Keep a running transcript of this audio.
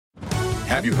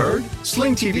Have you heard?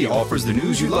 Sling TV offers the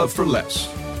news you love for less.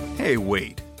 Hey,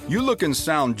 wait. You look and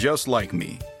sound just like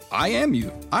me. I am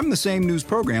you. I'm the same news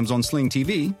programs on Sling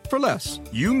TV for less.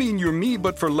 You mean you're me,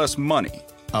 but for less money.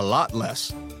 A lot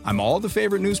less. I'm all the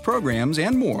favorite news programs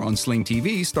and more on Sling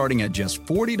TV starting at just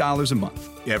 $40 a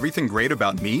month. Everything great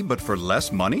about me, but for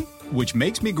less money? Which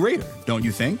makes me greater, don't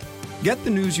you think? Get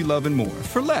the news you love and more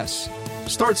for less.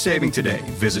 Start saving today.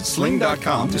 Visit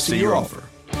sling.com to see your offer.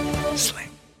 Sling.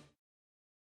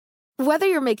 Whether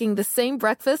you're making the same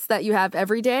breakfast that you have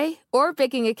every day or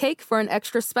baking a cake for an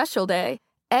extra special day,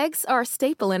 eggs are a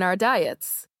staple in our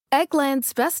diets.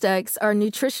 Eggland's best eggs are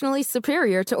nutritionally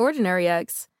superior to ordinary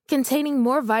eggs, containing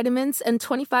more vitamins and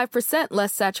 25%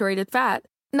 less saturated fat.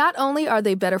 Not only are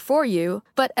they better for you,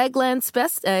 but Eggland's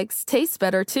best eggs taste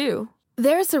better too.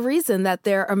 There's a reason that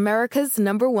they're America's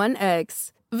 #1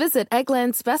 eggs. Visit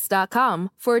egglandsbest.com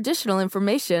for additional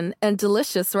information and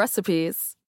delicious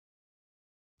recipes.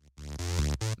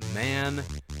 Man,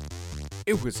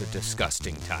 it was a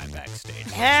disgusting time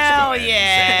backstage. Hell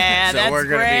yeah, that's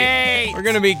great. We're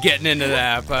gonna be getting into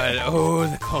that, but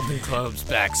the Golden Globes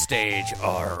backstage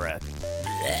are.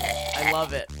 I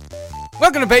love it.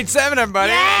 Welcome to page 7,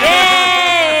 everybody. Yay!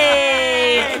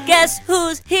 Guess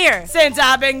who's here? Since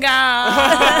I've been gone,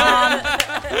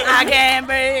 I can't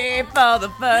breathe for the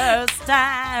first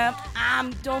time.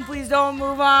 Please don't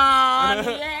move on.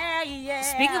 Yeah, yeah.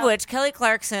 Speaking of which, Kelly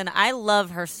Clarkson, I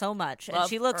love her so much, and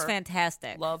she looks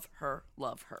fantastic. Love her.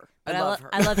 But I love her.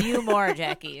 I love you more,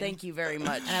 Jackie. Thank you very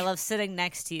much. And I love sitting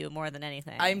next to you more than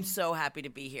anything. I'm so happy to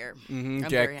be here. I'm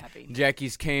very happy.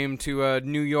 Jackie's came to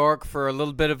New York for a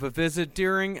little bit of a visit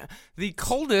during the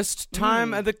coldest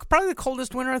time, probably the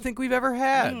coldest winter I think we've ever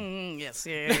had. Yes,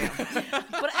 yeah.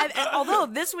 But although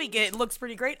this week it looks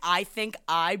pretty great, I think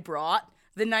I brought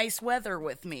the nice weather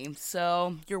with me.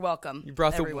 So you're welcome. You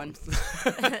brought everyone.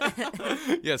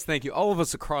 Yes, thank you. All of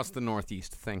us across the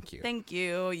Northeast, thank you. Thank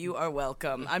you. You are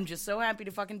welcome. I'm just so happy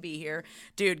to fucking be here.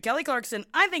 Dude, Kelly Clarkson,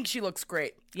 I think she looks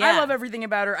great. Yeah. I love everything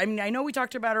about her. I mean, I know we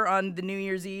talked about her on the New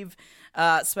Year's Eve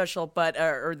special, but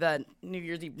or the New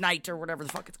Year's Eve night or whatever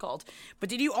the fuck it's called. But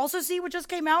did you also see what just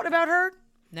came out about her?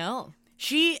 No.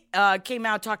 She came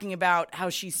out talking about how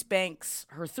she spanks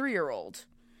her 3-year-old.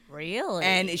 Really?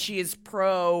 And she is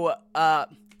pro,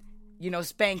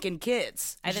 spanking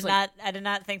kids. I did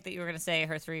not think that you were going to say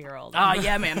her 3-year-old. Oh,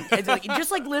 yeah, man. It's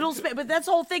just like little spank. But that's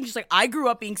the whole thing. She's like, I grew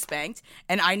up being spanked,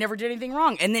 and I never did anything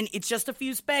wrong. And then it's just a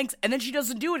few spanks, and then she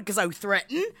doesn't do it because I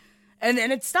threaten, and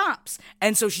then it stops.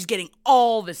 And so she's getting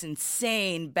all this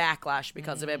insane backlash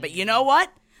because of it. But you know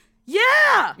what?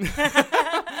 Yeah!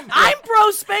 I'm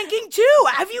pro spanking too.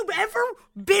 Have you ever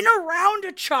been around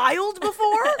a child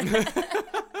before?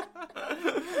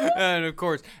 And of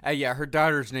course, her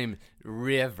daughter's name is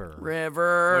River.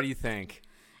 What do you think?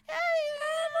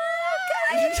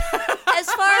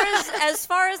 As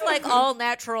far as like all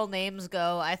natural names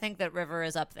go, I think that River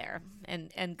is up there,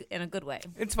 and in a good way.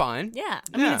 It's fine. Yeah.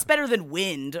 I mean, it's better than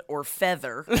Wind or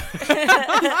Feather.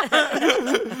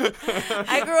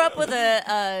 I grew up with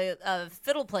a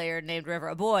fiddle player named River,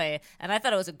 a boy, and I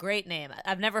thought it was a great name.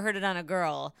 I've never heard it on a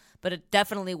girl, but it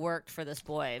definitely worked for this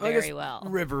boy very well.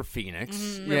 River Phoenix.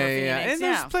 River Phoenix, And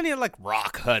there's plenty of like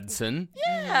Rock Hudson.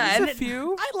 Yeah, there's a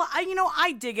few.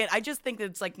 I dig it. I just think that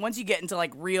it's like once you get into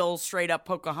like real straight up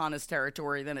Pocahontas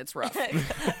territory, then it's rough.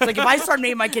 It's like if I start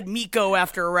naming my kid Miko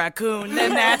after a raccoon,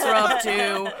 then that's rough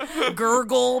too.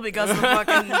 Gurgle because of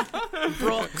fucking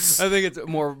Brooks. I think it's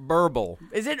more burble.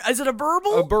 Is it a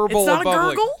burble? A burble It's not a above,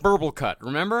 gurgle? like, burble cut.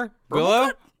 Remember? Burble Willow?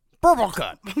 cut? Burble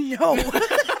cut. No.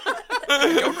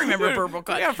 I don't remember Burble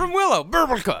Cut. Yeah, from Willow.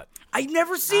 Burble cut. I've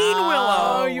never seen Willow.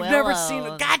 Oh, you've never seen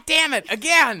it. God damn it.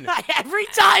 Again. Every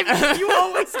time you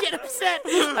always get upset.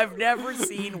 I've never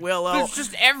seen Willow. There's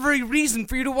just every reason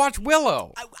for you to watch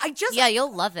Willow. Yeah,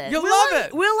 you'll love it. You'll love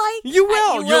it. Will I? You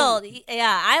will. You will.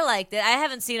 Yeah, I liked it. I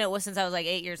haven't seen it since I was like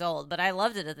 8 years old, but I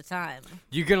loved it at the time.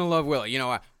 You're going to love Willow. You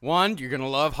know, one, you're going to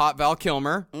love Hot Val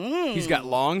Kilmer. He's got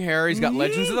long hair. He's got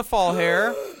Legends of the Fall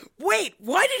hair. Wait,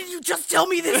 why didn't you just tell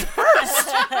me this first?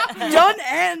 Done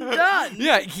and done.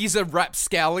 Yeah, he's a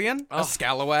rapscallion, a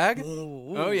scalawag.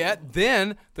 Oh, yeah.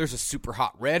 Then there's a super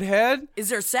hot redhead. Is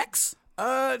there sex?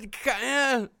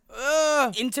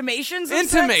 Intimations of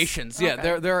Intimations, sex? yeah.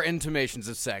 Okay. There are intimations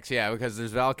of sex, yeah, because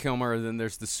there's Val Kilmer, and then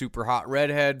there's the super hot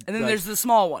redhead. And then there's the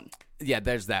small one. Yeah,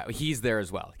 there's that. He's there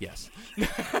as well, yes.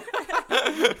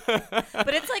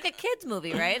 But it's like a kid's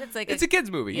movie, right? It's a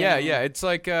kid's movie. Yeah. It's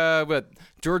like but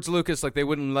George Lucas, like, they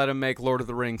wouldn't let him make Lord of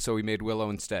the Rings, so he made Willow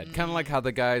instead. Kind of like how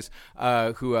the guys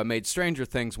who made Stranger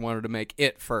Things wanted to make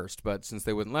It first, but since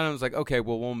they wouldn't let him, it was like, okay,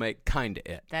 well, we'll make kinda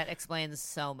It. That explains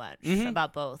so much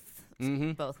about both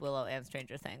both Willow and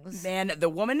Stranger Things. Man, the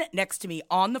woman next to me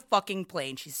on the fucking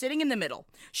plane, she's sitting in the middle.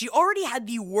 She already had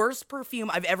the worst perfume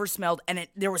I've ever smelled, and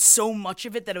there was so much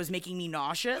of it that it was making me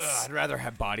nauseous. I'd rather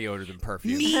have body odor than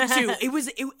perfume. Me too. It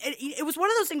was one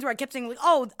of those things where I kept saying, like,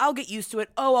 oh, I'll get used to it.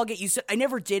 Oh, I'll get used to it. I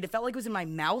never did. It felt like it was in my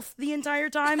mouth the entire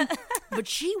time. But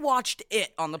she watched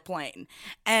it on the plane.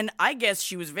 And I guess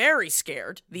she was very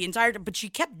scared the entire time. But she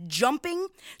kept jumping.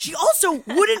 She also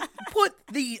wouldn't put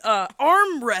the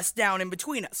armrest down in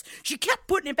between us. She kept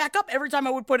putting it back up every time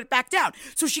I would put it back down.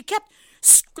 So she kept,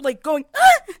 like, going,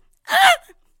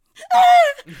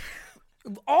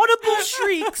 audible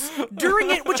shrieks during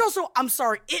it, which also, I'm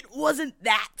sorry, it wasn't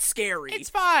that scary. It's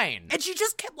fine. And she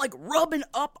just kept, like, rubbing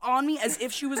up on me as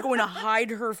if she was going to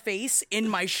hide her face in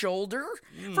my shoulder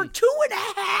for 2.5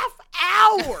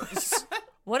 hours.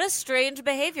 What a strange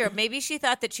behavior. Maybe she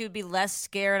thought that she would be less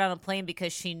scared on a plane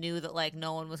because she knew that, like,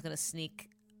 no one was going to sneak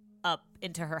up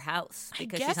into her house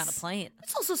because she's on a plane.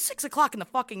 It's also 6 o'clock in the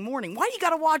fucking morning. Why do you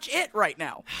gotta watch it right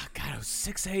now? God, it was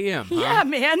 6 a.m. Huh? Yeah,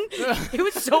 man. It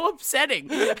was so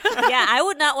upsetting. Yeah, I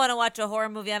would not want to watch a horror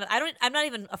movie on it. I'm not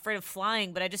even afraid of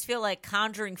flying, but I just feel like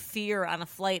conjuring fear on a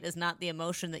flight is not the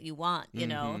emotion that you want, you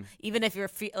know? Even if you're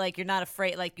you're not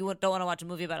afraid, like you don't want to watch a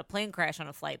movie about a plane crash on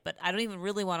a flight, but I don't even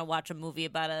really want to watch a movie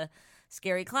about a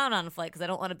scary clown on a flight because I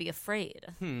don't want to be afraid.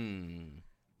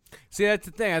 See, that's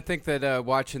the thing. I think that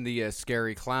watching the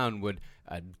scary clown would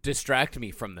distract me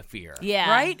from the fear.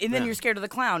 Yeah. Right? And then you're scared of the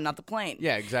clown, not the plane.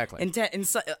 Yeah, exactly. And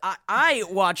so, I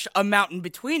watched A Mountain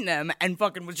Between Them and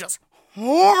fucking was just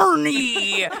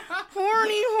horny.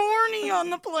 horny on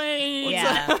the plane.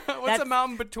 Yeah. What's a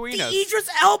mountain between us? Idris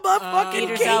Elba fucking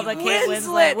Idris Kate Elba, Kate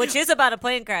Winslet, which is about a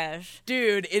plane crash.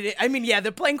 Dude,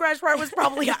 the plane crash part was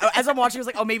probably, as I'm watching, I was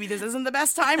like, oh, maybe this isn't the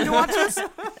best time to watch this.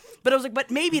 But I was like, but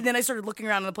maybe. Then I started looking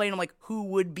around on the plane. I'm like, who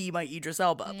would be my Idris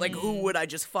Elba? Like, who would I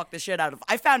just fuck the shit out of?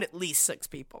 I found at least 6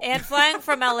 people. And flying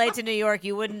from LA to New York,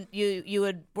 you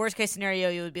would worst case scenario,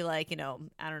 you would be like, I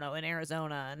don't know, in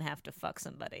Arizona and have to fuck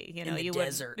somebody. In the you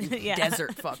desert. Yeah.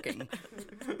 Desert fucking.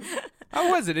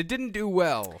 How was it? It didn't do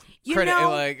well.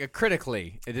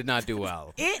 Critically, it did not do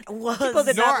well. It was. People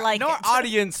did not like nor it.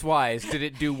 audience-wise did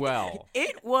it do well.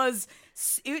 It was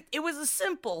a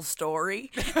simple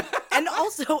story. And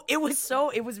also it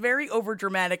was very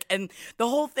overdramatic, and the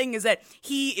whole thing is that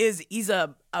he's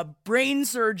a brain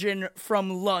surgeon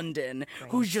from London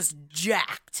who's just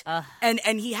jacked.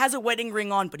 And he has a wedding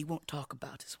ring on, but he won't talk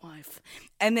about his wife.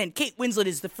 And then Kate Winslet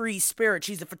is the free spirit.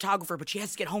 She's a photographer, but she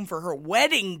has to get home for her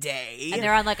wedding day. And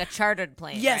they're on like a chartered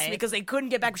plane, yes, right? because they couldn't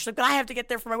get back. She's like, but I have to get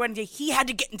there for my wedding day. He had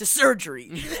to get into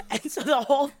surgery. And so the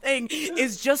whole thing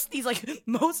is just these, like,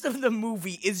 most of the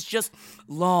movie is just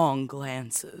long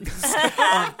glances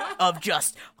of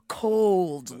just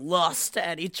cold lust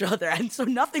at each other, and so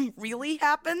nothing really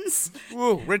happens.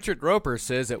 Ooh, Richard Roper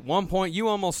says at one point you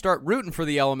almost start rooting for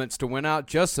the elements to win out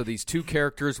just so these two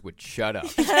characters would shut up.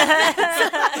 Well,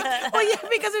 yeah,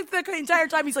 because the entire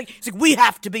time he's like, we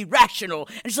have to be rational,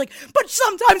 and she's like, but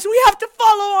sometimes we have to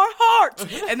follow our heart,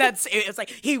 and it's like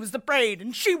he was the brain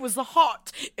and she was the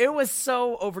heart. It was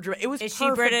so overdramatic. It was. Is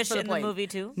she British in the movie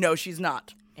too? No, she's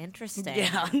not. Interesting.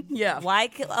 Yeah. Why?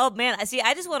 Oh man, I see.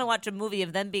 I just want to watch a movie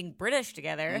of them being British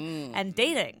together and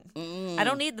dating. I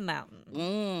don't need the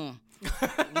mountain.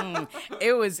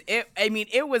 It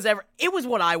was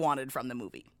what I wanted from the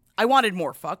movie. I wanted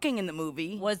more fucking in the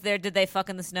movie. Did they fuck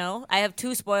in the snow? I have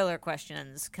 2 spoiler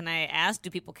questions. Can I ask?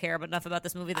 Do people care enough about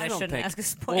this movie that I shouldn't ask a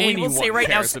spoiler? Well, we will say right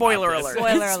now, spoiler alert.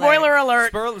 Spoiler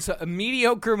alert. A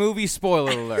mediocre movie,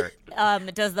 spoiler alert.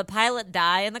 Does the pilot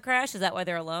die in the crash? Is that why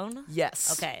they're alone?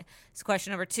 Yes. Okay. So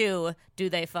question number 2, do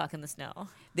they fuck in the snow?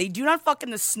 They do not fuck in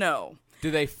the snow. Do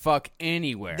they fuck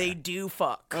anywhere? They do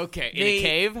fuck. Okay, in a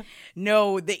cave?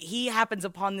 No, he happens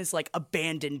upon this, like,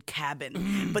 abandoned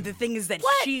cabin. But the thing is that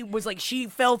she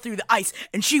fell through the ice,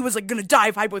 and she was, like, gonna die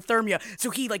of hypothermia. So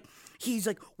he's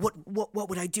like, what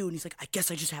would I do? And he's like, I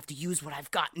guess I just have to use what I've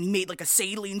got. And he made, like, a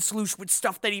saline sluice with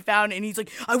stuff that he found. And he's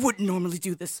like, I wouldn't normally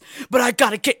do this, but I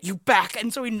gotta get you back.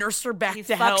 And so he nursed her back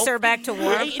to health. Fucks her back to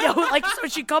warmth. So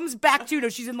she comes back to. No,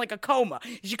 she's in, like, a coma.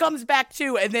 She comes back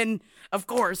to, and then, of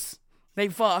course, they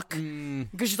fuck.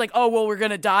 Because she's like, oh, well, we're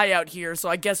gonna die out here, so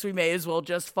I guess we may as well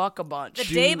just fuck a bunch.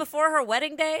 The day before her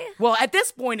wedding day? Well, at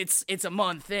this point, it's a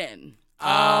month in. Oh.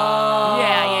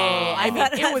 Yeah. I mean,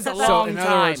 it was a long So, in time.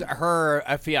 other words, her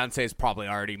fiance's probably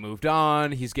already moved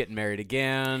on. He's getting married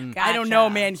again. Gotcha. I don't know,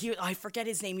 man. I forget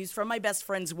his name. He's from my best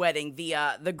friend's wedding.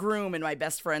 The groom in my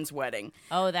best friend's wedding.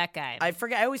 Oh, that guy. I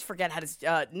always forget how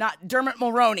to. Not Dermot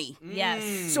Mulroney.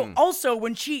 Yes. So also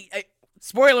when she.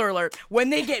 spoiler alert,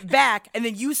 when they get back and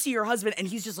then you see your husband and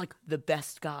he's just like the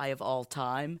best guy of all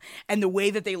time. And the way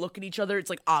that they look at each other, it's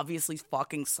like obviously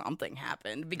fucking something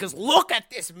happened because look at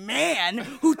this man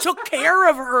who took care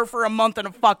of her for a month and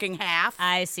a fucking half.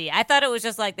 I see. I thought it was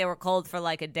just like they were cold for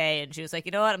like a day and she was like,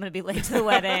 you know what? I'm going to be late to the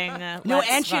wedding. No,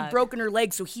 and she had broken her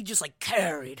leg, so he just like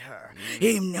carried her.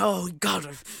 He got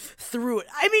her through it.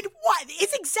 I mean, what?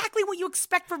 It's exactly what you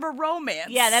expect from a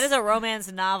romance. Yeah, that is a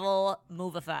romance novel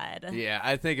movified. Yeah,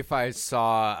 I think if I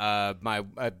saw my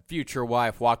future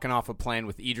wife walking off a plane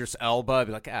with Idris Elba, I'd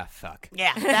be like, fuck.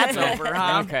 Yeah, that's over,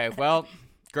 huh? Okay, well,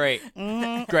 great.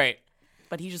 Great.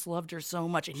 But he just loved her so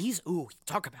much. And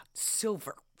talk about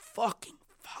silver fucking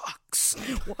fucks.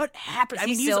 What happened? I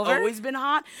mean, he's always been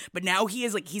hot, but now he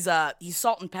is like, he's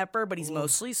salt and pepper, but he's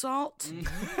mostly salt.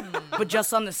 But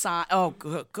just on the side. Oh,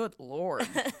 good Lord.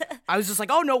 I was just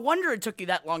like, oh, no wonder it took you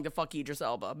that long to fuck Idris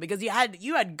Elba, because you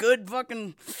had good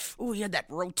fucking, you had that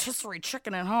rotisserie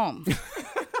chicken at home.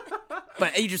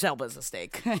 But Idris Elba is a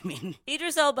steak. I mean,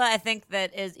 Idris Elba, I think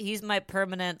he's my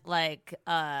permanent, like,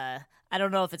 I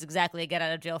don't know if it's exactly a get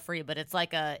out of jail free, but it's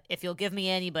like if you'll give me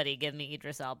anybody, give me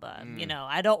Idris Elba. You know,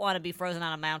 I don't want to be frozen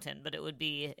on a mountain, but it would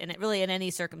be, and it really in any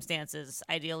circumstances,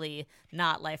 ideally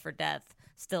not life or death,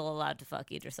 still allowed to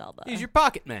fuck Idris Elba. He's your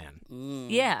pocket man.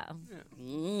 Yeah.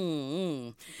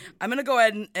 I'm going to go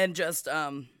ahead and just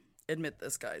admit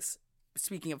this, guys.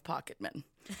 Speaking of pocket men,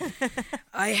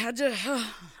 I had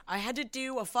to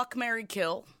do a fuck, marry,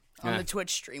 kill on the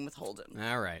Twitch stream with Holden.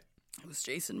 All right. It was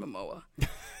Jason Momoa.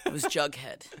 It was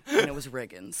Jughead. And it was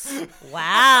Riggins.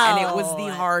 Wow. And it was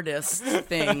the hardest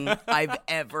thing I've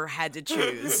ever had to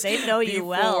choose. They know you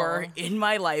well. In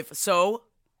my life. So,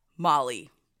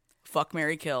 Molly, fuck,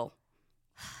 marry, kill.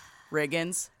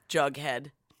 Riggins,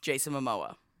 Jughead, Jason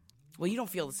Momoa. Well, you don't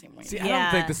feel the same way. See, I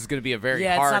don't think this is going to be a very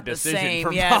hard it's not decision the same.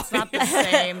 for Yeah, Molly. it's not the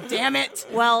same. Damn it.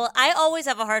 Well, I always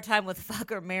have a hard time with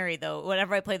fuck or marry, though,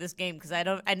 whenever I play this game, because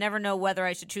I never know whether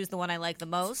I should choose the one I like the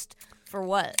most for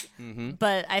what. Mm-hmm.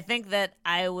 But I think that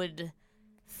it's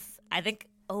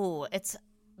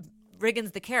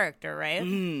Riggins the character, right? I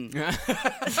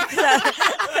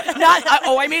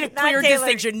made a clear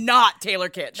distinction, not Taylor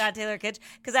Kitsch. Not Taylor Kitsch.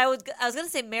 Because I was going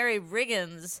to say marry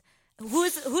Riggins.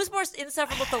 Who's more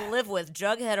insufferable to live with,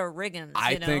 Jughead or Riggins?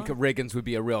 I think Riggins would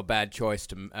be a real bad choice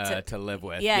to live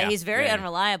with. Yeah, he's very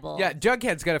unreliable. Yeah,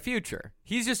 Jughead's got a future.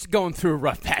 He's just going through a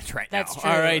rough patch right now. That's true.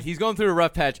 All right, he's going through a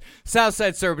rough patch.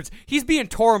 Southside Serpents. He's being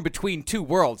torn between two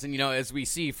worlds, and as we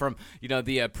see from the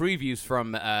previews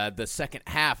from the second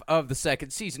half of the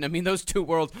second season. I mean, those two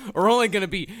worlds are only going to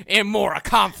be in more a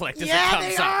conflict as it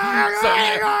comes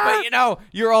up. But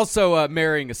you're also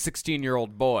marrying a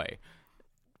 16-year-old boy.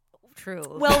 True.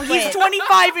 Well, he's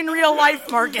 25 in real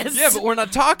life, Marcus. Yeah, but we're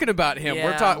not talking about him.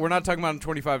 Yeah. We're not talking about him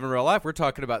 25 in real life. We're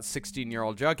talking about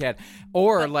 16-year-old Jughead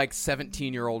or like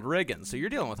 17-year-old Riggins. So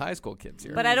you're dealing with high school kids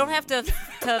here. But I don't have to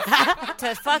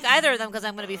fuck either of them because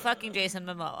I'm going to be fucking Jason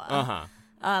Momoa.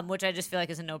 Which I just feel like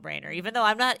is a no-brainer. Even though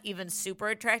I'm not even super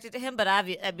attracted to him, but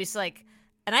I'd be like...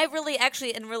 And I really,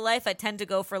 actually, in real life, I tend to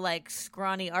go for, like,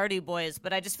 scrawny, arty boys,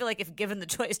 but I just feel like if given the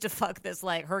choice to fuck this,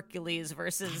 like, Hercules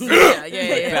versus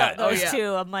those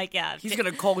two, I'm like, yeah. He's going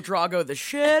to call Drago the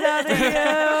shit out of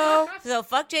you. So,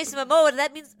 fuck Jason Momoa, and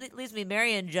that means it leaves me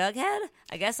marrying Jughead?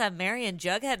 I guess I'm marrying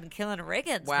Jughead and killing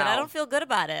Riggins, but I don't feel good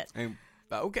about it.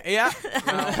 Okay, yeah.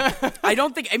 I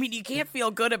don't think, you can't feel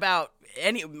good about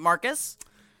any, Marcus?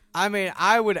 I mean,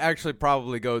 I would actually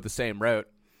probably go the same route.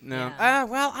 No. Yeah.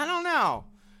 Well, I don't know.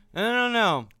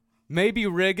 Maybe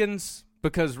Riggins,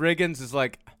 because Riggins is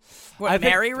like...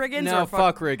 marry Riggins? No, or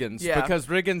fuck Riggins. Yeah. Because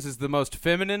Riggins is the most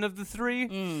feminine of the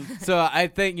three. So I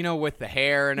think, with the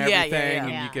hair and everything,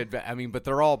 and you could... but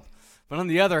they're all... But on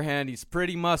the other hand, he's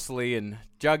pretty muscly, and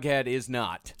Jughead is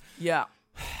not. Yeah.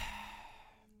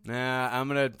 Nah, I'm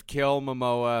going to kill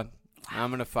Momoa. I'm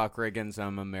going to fuck Riggins.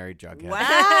 I'm going to marry Jughead.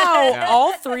 Wow. Yeah.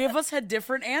 All three of us had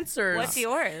different answers. What's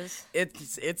yours?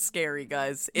 It's scary,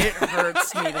 guys. It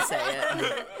hurts me to say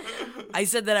it. I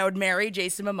said that I would marry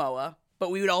Jason Momoa, but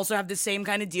we would also have the same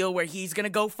kind of deal where he's going to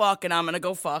go fuck and I'm going to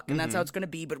go fuck, and that's how it's going to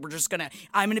be, but I'm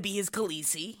going to be his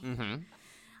Khaleesi. I'm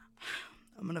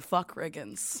going to fuck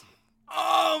Riggins.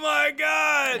 Oh, my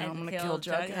God. I'm going to kill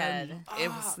Jughead.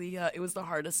 It was the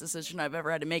hardest decision I've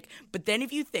ever had to make. But then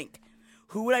if you think...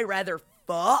 Who would I rather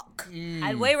fuck?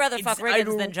 I'd way rather fuck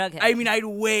Riggins than Jughead. I'd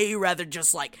way rather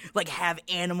just like have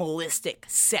animalistic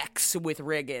sex with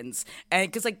Riggins, and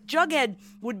because Jughead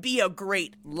would be a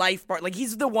great life partner. Like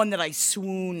he's the one that I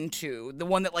swoon to, the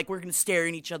one that we're gonna stare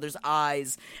in each other's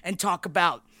eyes and talk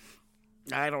about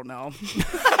I don't know.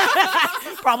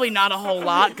 Probably not a whole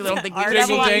lot because I don't think we would have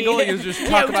a Jingle lot. jangle. You just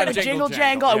talk about jingle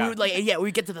jangle. And we would we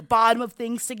would get to the bottom of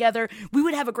things together. We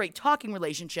would have a great talking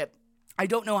relationship. I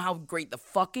don't know how great the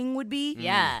fucking would be.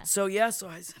 Yeah. So so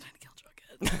I said I'd kill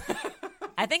Jughead.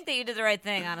 I think that you did the right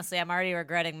thing, honestly. I'm already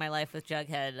regretting my life with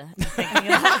Jughead.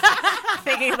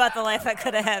 Thinking about the life I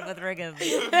could have had with Riggins.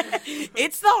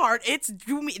 It's the hard. It's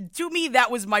to me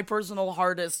that was my personal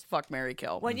hardest fuck, marry,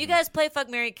 kill. When you guys play fuck,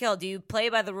 marry, kill, do you play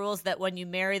by the rules that when you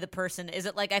marry the person, is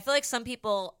it like, I feel like some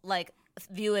people like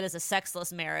view it as a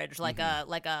sexless marriage, like a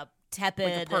tepid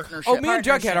Like a partnership. Oh, me and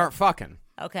Jughead aren't fucking.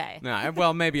 Okay. No,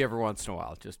 well, maybe every once in a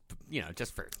while, just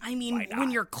for. I mean,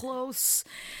 when you're close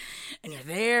and you're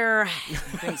there,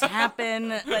 things happen.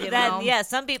 But then, yeah,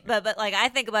 some people, but like I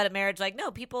think about it, marriage, like no,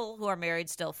 people who are married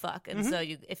still fuck, and so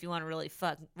if you want to really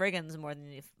fuck Riggins more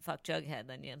than you fuck Jughead,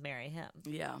 then you marry him.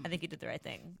 Yeah, I think you did the right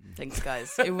thing. Thanks,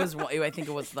 guys. I think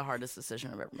it was the hardest decision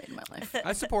I've ever made in my life.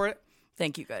 I support it.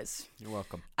 Thank you, guys. You're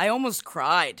welcome. I almost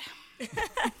cried.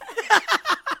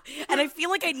 And I feel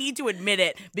like I need to admit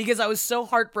it because I was so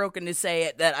heartbroken to say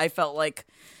it that I felt like,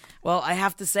 well, I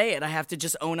have to say it. I have to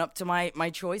just own up to my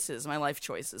choices, my life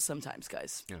choices sometimes,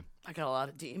 guys. Yeah. I got a lot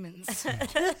of demons.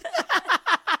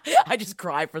 I just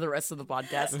cry for the rest of the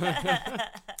podcast.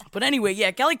 But anyway,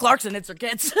 yeah, Kelly Clarkson hits her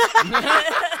kids.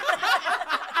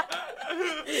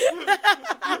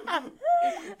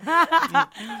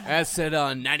 As said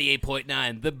on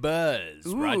 98.9 The Buzz,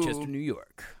 Rochester, New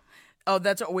York. Oh,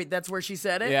 that's where she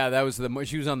said it? Yeah, that was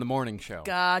she was on the morning show.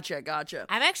 Gotcha.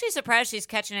 I'm actually surprised she's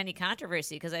catching any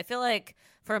controversy because I feel like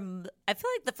for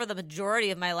the majority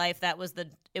of my life it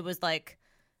was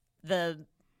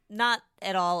not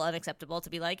at all unacceptable to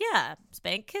be like, yeah,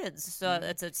 spank kids. So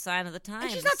it's a sign of the times.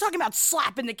 And she's not talking about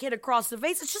slapping the kid across the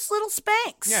face. It's just little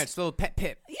spanks. Yeah, it's a little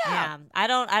pet. Yeah. I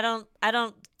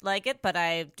don't like it, but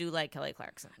I do like Kelly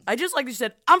Clarkson. I just like you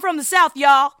said, I'm from the South,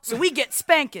 y'all, so we get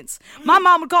spankings. My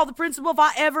mom would call the principal if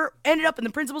I ever ended up in the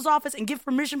principal's office and give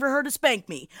permission for her to spank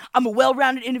me. I'm a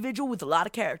well-rounded individual with a lot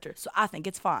of character, so I think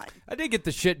it's fine. I did get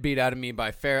the shit beat out of me by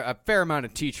a fair amount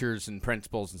of teachers and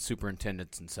principals and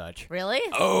superintendents and such. Really?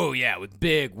 Oh, yeah, with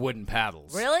big wooden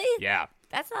paddles. Really? Yeah.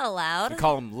 That's not allowed. We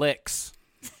call them licks.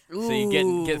 Ooh. So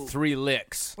you get 3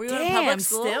 licks. Were you in public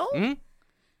school? Still? Hmm?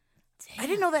 I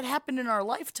didn't know that happened in our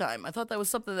lifetime. I thought that was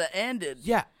something that ended.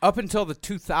 Yeah, up until the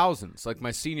 2000s, like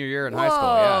my senior year in high school.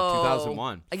 Yeah,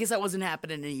 2001. I guess that wasn't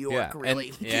happening in New York,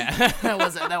 really. Yeah. that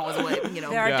was what,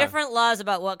 There are different laws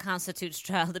about what constitutes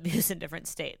child abuse in different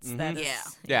states. Mm-hmm. That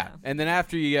is, Yeah, and then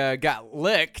after you got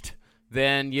licked,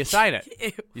 then you sign it.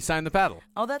 You sign the paddle.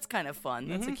 Oh, that's kind of fun.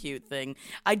 That's a cute thing.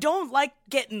 I don't like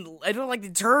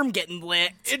the term getting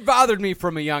licked. It bothered me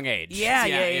from a young age.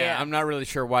 Yeah. I'm not really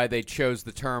sure why they chose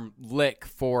the term lick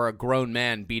for a grown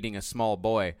man beating a small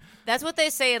boy. That's what they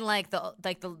say in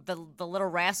the Little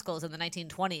Rascals in the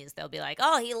 1920s. They'll be like,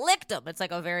 "Oh, he licked him." It's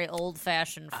like a very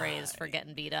old-fashioned phrase for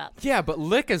getting beat up. Yeah, but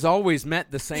lick has always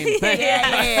meant the same thing.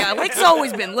 yeah. Lick's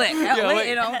always been lick.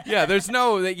 Yeah, there's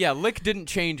no. Lick didn't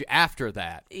change after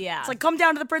that. Yeah, it's like come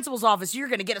down to the principal's office. You're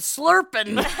gonna get a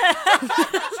slurping.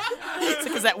 It's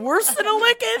like, is that worse than a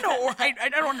licking? Or I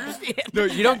don't understand. No,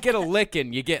 you don't get a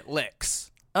licking. You get licks.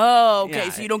 Oh, okay. Yeah.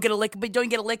 So you don't get a lick, but don't you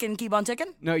get a lick and keep on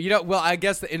ticking? No, you don't. Well, I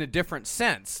guess in a different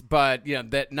sense, but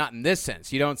that not in this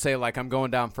sense. You don't say like I'm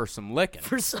going down for some licking.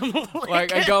 For some licking.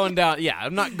 Like I'm going down. Yeah,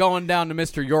 I'm not going down to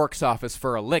Mr. York's office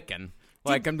for a licking.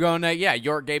 Like I'm going.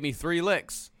 York gave me 3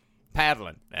 licks.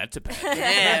 Paddling. That's a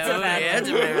paddle. That's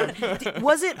a paddle.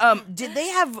 Was it? Did they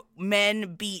have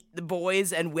men beat the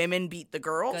boys and women beat the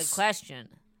girls? good question.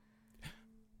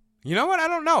 You know what? I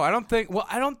don't know. I don't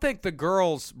think the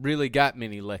girls really got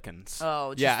many lickings.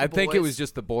 Oh, just yeah. the I think it boys. was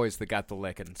just the boys that got the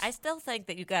lickings. I still think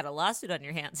that you got a lawsuit on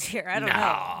your hands here. I don't No,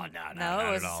 know. not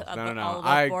it was at all. all No. above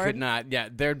I board? could not. Yeah,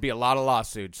 there'd be a lot of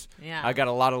lawsuits. Yeah. I got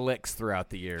a lot of licks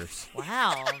throughout the years.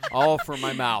 Wow. All from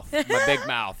my mouth, my big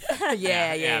mouth.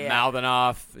 Yeah. Mouthing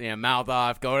off. Yeah, mouth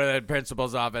off. Go to the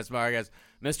principal's office, Marcus.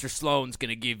 Mr. Sloan's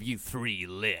gonna give you 3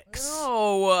 licks.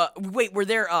 Oh, wait. Were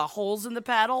there holes in the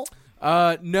paddle?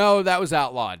 No, that was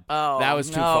outlawed. Oh, that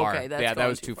was too no, far. okay, that's that going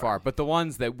was too too far. far. But the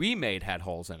ones that we made had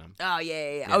holes in them. Oh,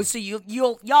 yeah. Oh, so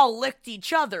y'all licked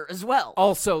each other as well.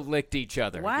 Also licked each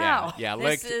other. Wow. Yeah,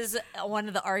 This licked. is one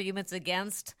of the arguments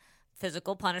against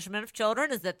physical punishment of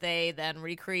children is that they then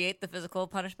recreate the physical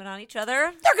punishment on each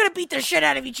other. They're gonna beat the shit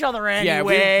out of each other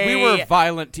anyway. Yeah, we were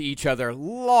violent to each other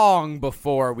long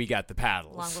before we got the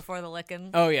paddles. Long before the licking.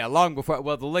 Oh, yeah, long before.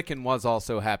 Well, the licking was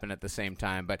also happening at the same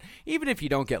time. But even if you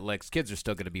don't get licks, kids are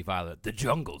still going to be violent. The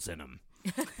jungle's in them.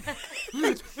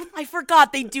 I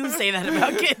forgot they do say that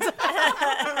about kids.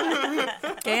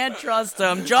 Can't trust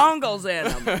him. Jungle's in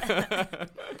him.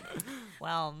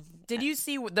 Well, did you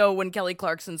see, though, when Kelly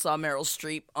Clarkson saw Meryl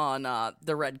Streep on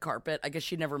the red carpet? I guess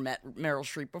she'd never met Meryl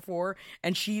Streep before,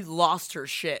 and she lost her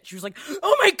shit. She was like,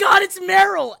 oh my God, it's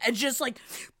Meryl! And just, like,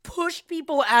 pushed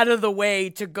people out of the way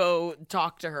to go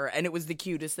talk to her, and it was the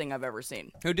cutest thing I've ever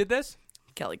seen. Who did this?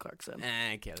 Kelly Clarkson.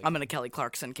 Kelly. I'm in a Kelly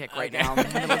Clarkson kick right now.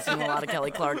 I've been listening to a lot of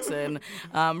Kelly Clarkson.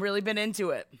 Really been into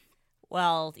it.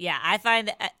 well, yeah, I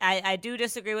find I do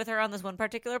disagree with her on this one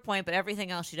particular point, but everything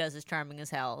else she does is charming as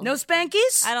hell. No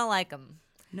Spankies? I don't like them.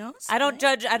 No I don't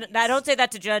judge. I don't say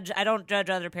that to judge. I don't judge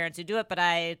other parents who do it, but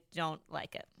I don't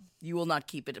like it. You will not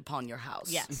keep it upon your house.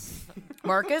 Yes.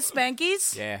 Marcus,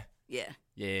 Spankies? Yeah. Yeah.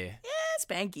 Yeah.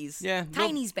 Spankies. Yeah.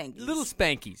 Tiny Spankies. Little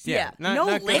Spankies. Yeah. No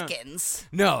not gonna- lickins.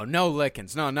 No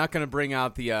lickins. No, not going to bring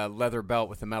out the leather belt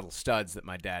with the metal studs that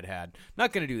my dad had.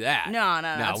 Not going to do that. No,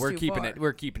 that's we're too keeping far. it.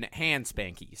 We're keeping it hand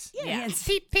spankies. Yeah.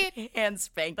 Hand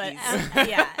Spankies. But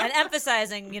yeah, and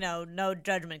emphasizing, no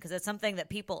judgment, because it's something that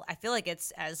people, I feel like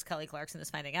it's, as Kelly Clarkson is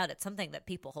finding out, it's something that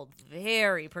people hold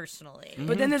very personally.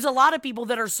 But then there's a lot of people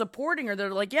that are supporting her.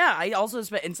 They're like, yeah, I also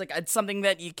it's like it's something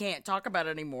that you can't talk about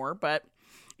anymore, but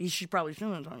she probably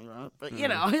shouldn't talk about it. But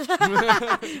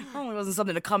probably wasn't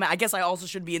something to come at. I guess I also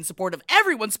should be in support of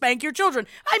everyone spank your children.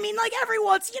 I mean, like every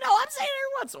once, I'm saying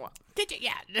every once in a while. Get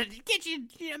you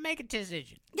make a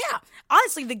decision. Yeah,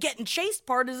 honestly, the getting chased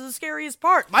part is the scariest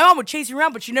part. My mom would chase me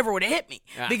around, but she never would have hit me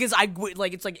because I would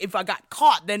it's like if I got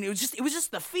caught, then it was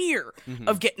just the fear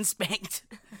of getting spanked.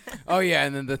 Oh yeah,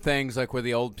 and then the things like where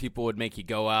the old people would make you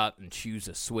go out and choose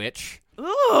a switch.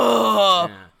 Ugh.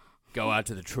 Yeah. Go out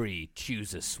to the tree,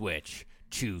 choose a switch,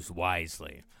 choose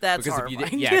wisely. That's because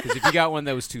horrifying. because if you got one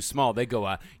that was too small, they go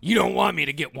out. You don't want me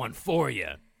to get one for you.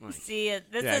 See,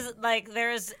 this is like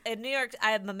there's in New York.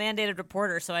 I'm a mandated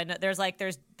reporter, so I know there's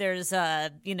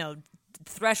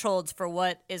thresholds for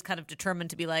what is kind of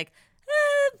determined to be like.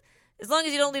 As long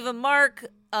as you don't leave a mark,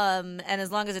 and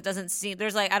as long as it doesn't seem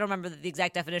there's I don't remember the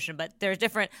exact definition, but there's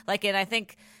different in I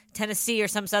think Tennessee or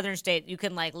some southern state you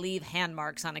can leave hand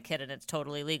marks on a kid and it's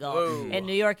totally legal. Whoa. In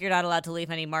New York, you're not allowed to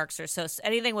leave any marks or so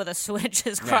anything with a switch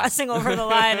is crossing over the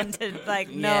line into no.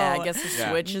 Yeah, I guess the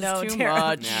switch is too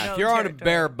much. Yeah, if you're on a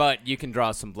bare butt, you can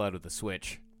draw some blood with a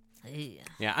switch.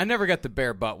 Yeah, I never got the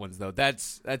bare butt ones though.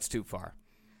 That's too far.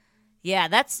 Yeah,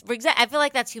 I feel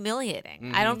like that's humiliating.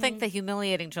 Mm-hmm. I don't think that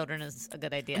humiliating children is a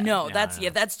good idea. No,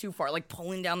 that's too far.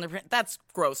 Pulling down that's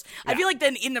gross. Yeah. I feel like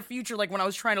then in the future, when I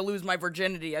was trying to lose my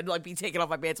virginity, I'd be taking off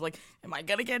my pants, am I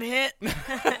gonna get hit? Am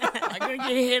I gonna get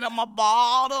hit on my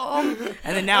bottom?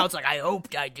 And then now it's I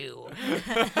hoped I do.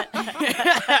 That's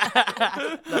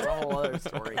a whole other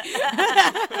story.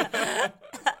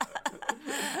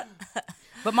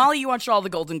 But Molly, you watched all the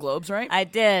Golden Globes, right? I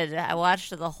did. I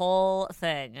watched the whole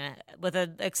thing with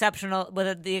the exception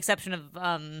of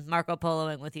Marco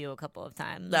Poloing with you a couple of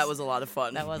times. That was a lot of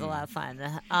fun. That was a lot of fun.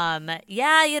 Not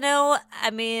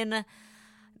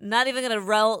even going to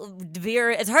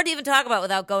veer. It's hard to even talk about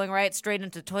without going right straight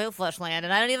into toilet flush land,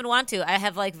 and I don't even want to. I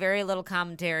have very little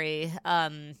commentary.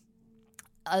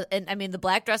 And I mean, the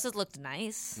black dresses looked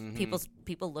nice. Mm-hmm.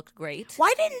 People looked great.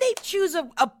 Why didn't they choose a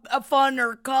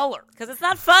funner color? Because it's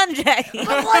not fun, Jackie.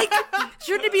 But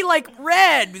shouldn't it be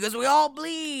red because we all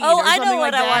bleed? Oh, I know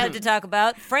what I wanted to talk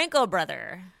about. Franco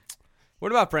brother.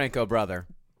 What about Franco brother?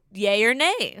 Yay or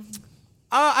nay?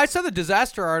 I saw the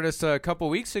Disaster Artist a couple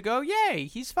weeks ago. Yay,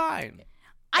 he's fine.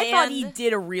 I thought he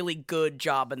did a really good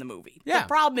job in the movie. Yeah. The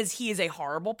problem is he is a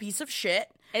horrible piece of shit.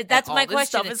 That's my question. All this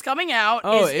stuff is coming out.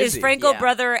 Oh, is Franco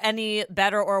brother any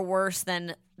better or worse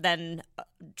than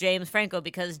James Franco?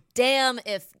 Because damn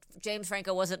if James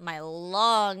Franco wasn't my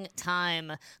long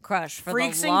time crush for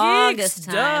Freaks the and longest geeks.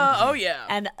 time. Duh. Oh yeah.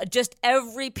 And just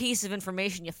every piece of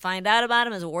information you find out about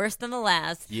him is worse than the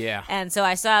last. Yeah. And so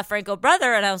I saw Franco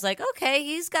brother and I was like, okay,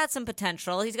 he's got some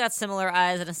potential. He's got similar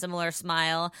eyes and a similar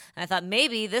smile. And I thought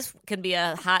maybe this can be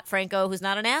a hot Franco who's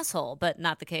not an asshole, but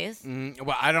not the case.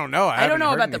 Well, I don't know. I don't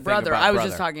know about the brother. I was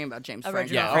just talking about James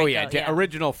Franco. Yeah. Franco, yeah.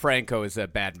 Original Franco is a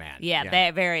bad man.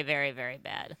 Yeah. Very, very, very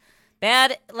bad.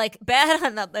 Bad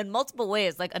in multiple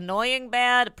ways, annoying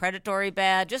bad, predatory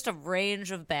bad, just a range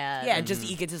of bad. Yeah, just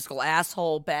egotistical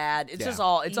asshole bad. It's just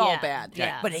all bad.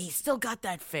 Yeah. But he still got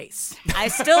that face. I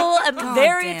still am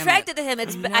very damn attracted to him.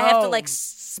 I have to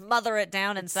smother it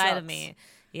down inside of me.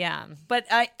 Yeah. But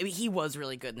he was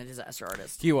really good in The Disaster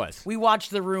Artist. He was. We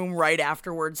watched The Room right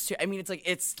afterwards too. I mean,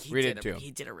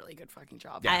 he did a really good fucking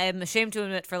job. I am ashamed to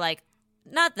admit for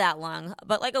not that long,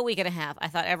 but a week and a half, I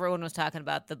thought everyone was talking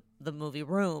about the movie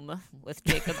Room with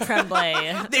Jacob Tremblay.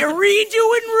 They're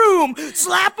redoing Room.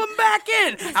 Slap them back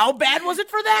in. How bad was it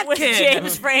for that With kid?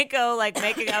 James Franco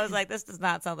making, I was like, this does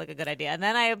not sound like a good idea. And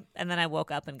then I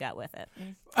woke up and got with it.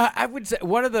 I would say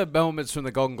one of the moments from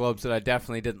the Golden Globes that I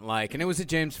definitely didn't like, and it was a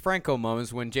James Franco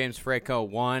moment, when James Franco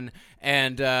won,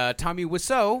 and Tommy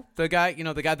Wiseau, the guy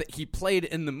that he played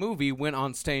in the movie, went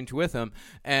on stage with him,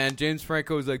 and James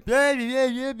Franco was like, blah, blah,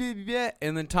 blah, blah, blah,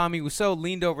 and then Tommy Wiseau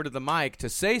leaned over to the mic to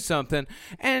say something,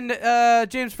 and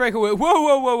James Franco went, whoa,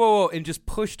 whoa, whoa, whoa, whoa, and just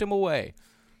pushed him away.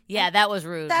 Yeah, that was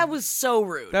rude. That was so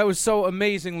rude. That was so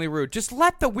amazingly rude. Just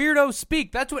let the weirdo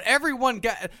speak. That's what everyone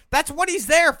got. That's what he's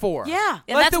there for. Yeah.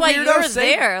 And Let that's the why weirdo you're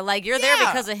say- there. Like, you're there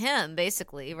Yeah. because of him,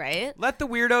 basically, right? Let the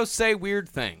weirdo say weird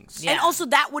things. Yeah. And also,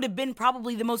 that would have been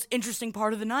probably the most interesting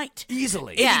part of the night.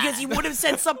 Easily. Yeah. Because he would have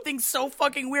said something so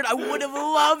fucking weird. I would have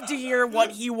loved to hear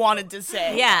what he wanted to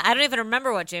say. Yeah, I don't even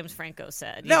remember what James Franco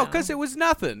said. No, because it was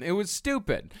nothing. It was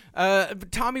stupid. But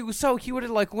Tommy Wiseau, he would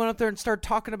have went up there and started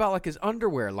talking about his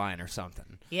underwear line or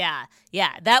something. Yeah,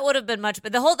 that would have been much.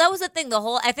 But that was the thing.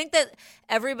 I think that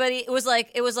everybody. It was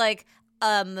like.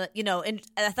 And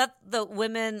I thought the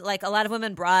women, a lot of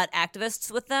women brought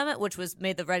activists with them, which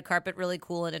made the red carpet really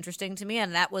cool and interesting to me.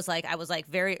 And that was I was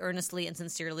very earnestly and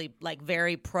sincerely,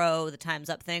 very pro the Time's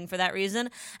Up thing for that reason.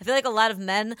 I feel like a lot of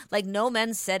men, no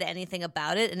men said anything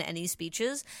about it in any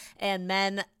speeches. And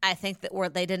men, I think that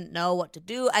they didn't know what to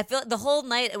do. I feel the whole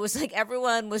night, it was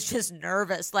everyone was just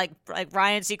nervous. Like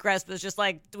Ryan Seacrest was just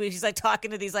he's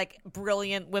talking to these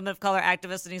brilliant women of color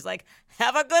activists, and he's like,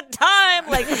 have a good time.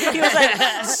 He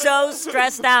was so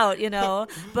stressed out,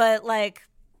 but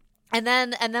and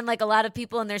then a lot of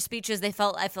people in their speeches, I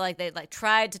feel like they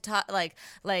tried to talk,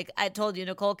 I told you,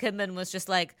 Nicole Kidman was just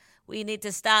we need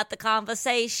to start the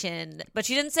conversation. But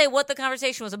she didn't say what the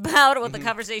conversation was about or what the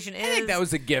conversation is. I think that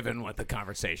was a given what the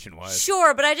conversation was.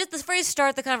 Sure, but the phrase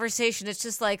 "start the conversation," it's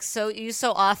just so used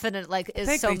so often, and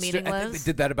is so meaningless. I think they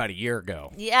did that about a year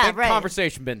ago. Yeah, right.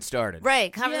 Conversation been started.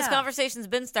 Right, this conversation's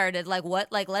been started. Let's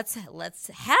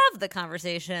have the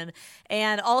conversation,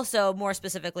 and also more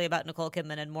specifically about Nicole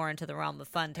Kidman and more into the realm of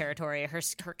fun territory. Her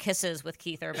kisses with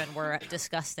Keith Urban were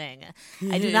disgusting.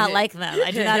 I do not like them.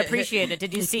 I do not appreciate it.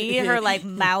 Did you see her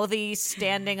mouthy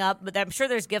standing up? But I'm sure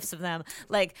there's gifs of them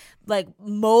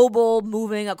mobile,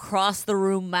 moving across the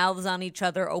room, mouths on each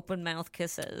other, open mouth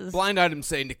kisses. Blind Item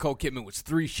saying Nicole Kidman was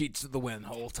 3 sheets to the wind the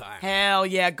whole time. Hell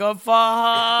yeah, good for her.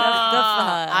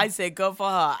 I say good for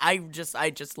her. I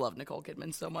just love Nicole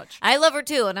Kidman so much. I love her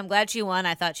too, and I'm glad she won.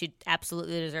 I thought she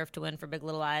absolutely deserved to win for Big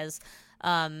Little Lies.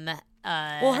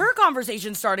 Well, her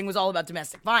conversation starting was all about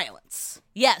domestic violence.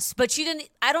 Yes, but she didn't.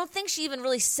 I don't think she even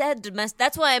really said domestic.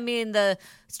 That's why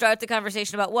start the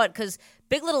conversation about what? Because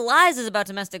Big Little Lies is about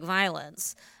domestic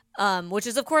violence, which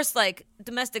is of course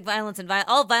domestic violence and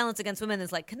all violence against women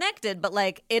is connected. But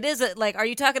it is are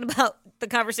you talking about the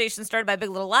conversation started by Big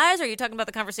Little Lies, or are you talking about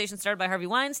the conversation started by Harvey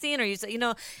Weinstein? Or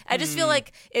I just feel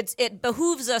like it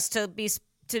behooves us to be.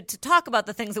 To talk about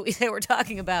the things that we say we're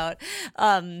talking about,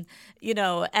 and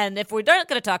if we aren't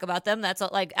going to talk about them, that's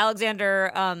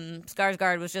Alexander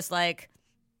Skarsgård was just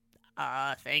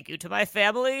thank you to my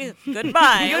family.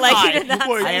 Goodbye. He did not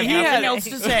I have nothing else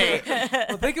to say.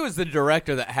 I think it was the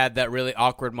director that had that really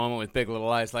awkward moment with Big Little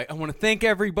Lies. I want to thank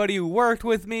everybody who worked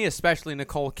with me, especially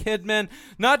Nicole Kidman.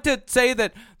 Not to say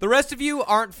that the rest of you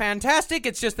aren't fantastic.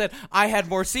 It's just that I had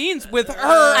more scenes with her.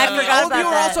 I forgot all of about you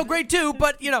are that. also great too.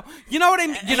 But you know what I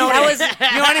mean. You know what I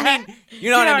mean.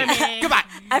 You know what I mean. Goodbye.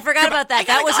 I forgot about that.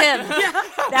 That was him.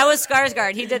 That was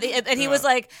Skarsgård. He did, and he was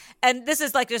and this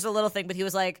is just a little thing, but he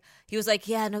was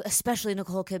yeah, no, especially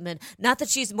Nicole Kidman. Not that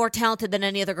she's more talented than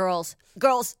any other girls.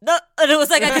 No, and it was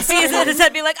I could see his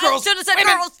head be I should have said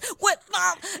girls. What,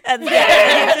 mom? And he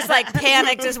just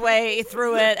panicked his way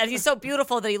through it, and he's so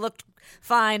beautiful that he looked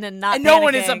fine and not. And no panicking.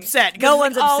 one is upset. No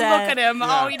one's upset. Oh, look at him.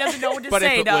 Yeah. Oh, he doesn't know what to but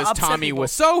say. But if it was Tommy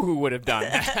Wiseau who would have done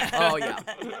that.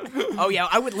 Oh yeah.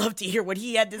 I would love to hear what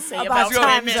he had to say about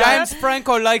Tommy. James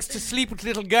Franco likes to sleep with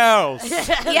little girls.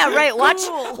 Yeah, right. Watch.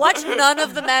 None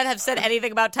of the men have said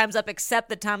anything about Time's Up except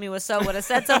that Tommy Wiseau would have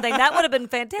said something. That would have been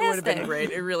fantastic. It would have been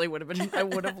great. It really would have been. I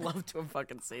would have loved to have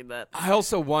fucking seen that. I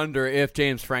also wonder if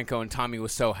James Franco and Tommy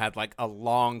Wiseau had a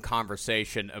long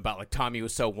conversation about Tommy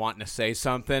Wiseau wanting to say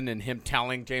something and him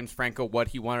telling James Franco what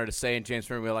he wanted to say, and James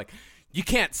Franco would be you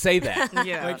can't say that.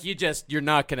 Yeah.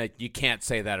 You can't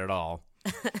say that at all.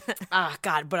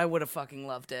 God, but I would have fucking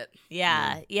loved it.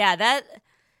 Yeah,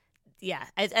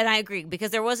 and I agree,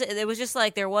 because it was just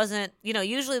there wasn't,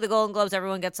 usually the Golden Globes,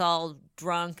 everyone gets all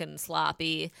drunk and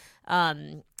sloppy,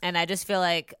 and I just feel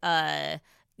there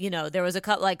was a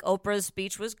couple, Oprah's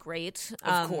speech was great.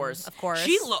 Of course.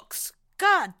 She looks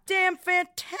goddamn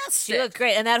fantastic. She looked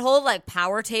great. And that whole like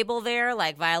power table there,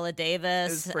 like Viola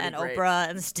Davis and great. Oprah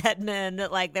and Stedman,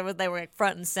 like they were like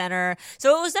front and center.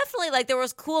 So it was definitely like there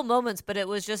was cool moments, but it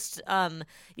was just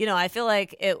I feel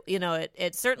like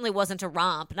it certainly wasn't a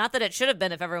romp. Not that it should have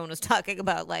been if everyone was talking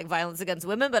about like violence against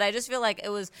women, but I just feel like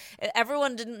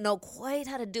everyone didn't know quite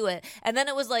how to do it. And then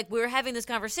it was like we were having this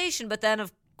conversation, but then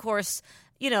of course,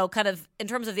 kind of in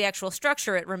terms of the actual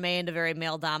structure, it remained a very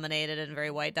male-dominated and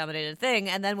very white-dominated thing.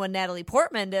 And then when Natalie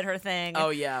Portman did her thing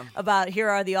about here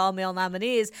are the all-male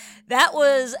nominees, that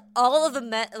was all of the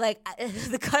men, like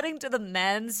the cutting to the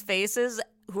men's faces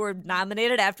who were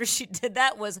nominated after she did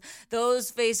that those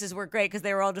faces were great because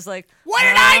they were all just like, what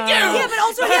did I do? Yeah, but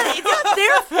also, it's not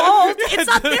their fault. It's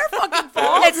not their fucking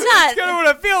fault. It's not. That's kind of what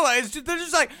I feel like. They're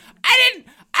just like,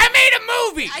 I made a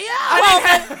movie.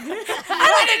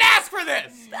 I didn't ask for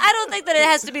this. I don't think that it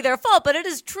has to be their fault, but it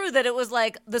is true that it was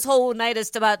like this whole night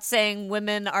is about saying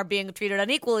women are being treated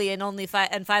unequally and only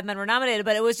five men were nominated.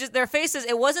 But it was just their faces.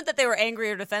 It wasn't that they were angry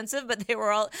or defensive, but they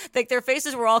were all like their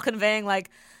faces were all conveying like,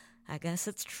 I guess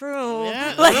it's true.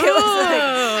 Yeah. Like it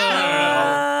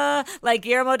was like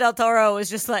Guillermo del Toro was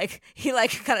just like he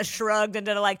like kind of shrugged and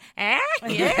did a like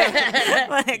yeah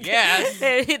like yes.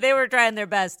 they were trying their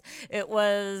best. It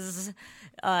was.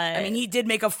 I mean, he did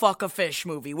make a Fuck a Fish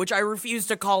movie, which I refuse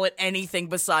to call it anything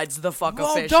besides the Fuck a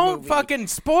Well, Fish don't movie. fucking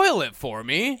spoil it for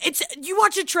me. You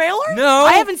watch a trailer? No.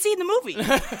 I haven't seen the movie.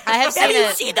 I have seen Have you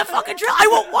it. seen the fucking trailer? I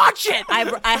won't watch it. I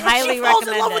highly she falls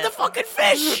recommend in love it. with the fucking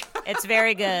fish. It's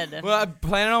very good. Well, I'm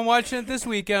planning on watching it this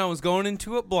weekend. I was going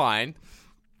into it blind.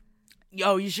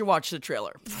 Yo, you should watch the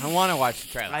trailer. I want to watch the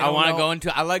trailer. I want to go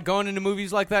into. I like going into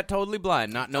movies like that totally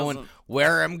blind, not knowing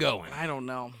where I'm going. I don't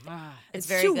know. It's It's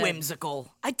very too good.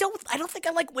 whimsical. I don't think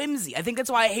I like whimsy. I think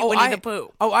that's why I hate Winnie the Pooh.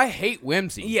 Oh, I hate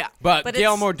whimsy. Yeah. but But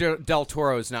Guillermo del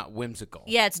Toro is not whimsical.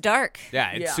 Yeah, it's dark.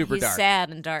 Yeah, it's Yeah. super He's dark.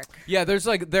 sad and dark. Yeah,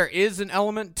 there is an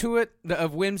element to it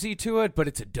of whimsy to it, but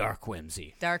it's a dark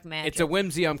whimsy. Dark magic. It's a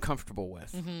whimsy I'm comfortable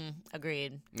with.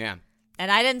 Agreed. Yeah. And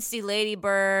I didn't see Lady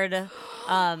Bird,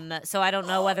 so I don't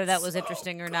know whether that was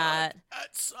interesting or not.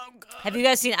 That's so good. Have you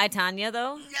guys seen I, Tanya,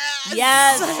 though? Yes.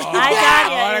 Yes, I, Tanya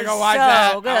I want to is go watch so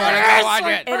that. good. I want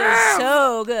to go watch it. It is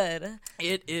so good.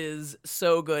 It is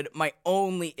so good. My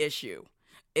only issue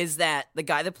is that the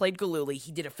guy that played Galooly,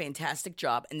 he did a fantastic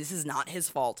job, and this is not his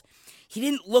fault. He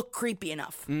didn't look creepy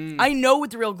enough. I know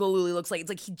what the real Galooly looks like. It's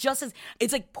like he just has,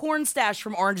 it's like Porn Stash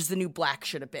from Orange is the New Black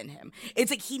should have been him.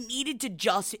 It's like he needed to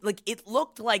just, like, it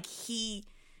looked like he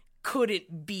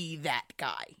couldn't be that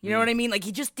guy. You know what I mean? Like,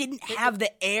 he just didn't have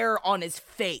the air on his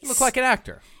face. Look like an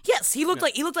actor. Yes, he looked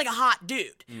like a hot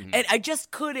dude, and I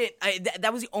just couldn't.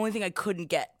 That was the only thing I couldn't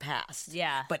get past.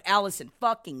 Yeah. But Allison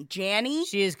fucking Janney,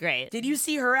 She is great. did you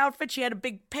see her outfit? She had a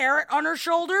big parrot on her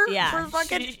shoulder. Yeah. For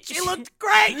fucking, she looked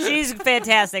great. She's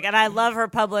fantastic, and I love her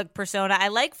public persona. I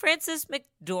like Frances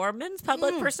McDormand's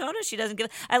public persona. She doesn't give.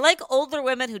 I like older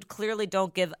women who clearly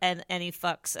don't give any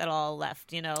fucks at all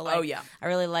left. You know. Like, Oh, yeah. I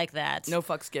really like that. No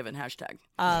fucks given. Hashtag.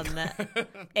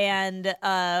 And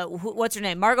what's her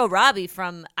name? Margot Robbie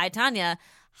from I, Tanya.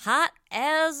 Hot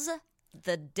as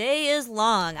the day is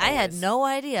long. I had no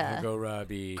idea. Margot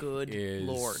Robbie. Good is,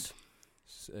 Lord.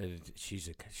 She's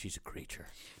a creature.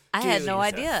 I had no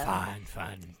She's a idea.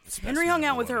 Fine. Henry hung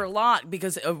out with her a lot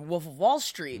because of Wolf of Wall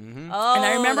Street. Oh, And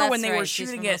I remember that's when they were right. She's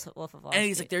shooting from it, Wolf of Wall and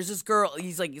he's Street. like, "There's this girl."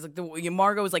 He's like,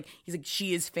 Margot was like, he's like,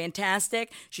 she is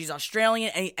fantastic. She's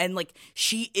Australian, and like,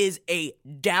 she is a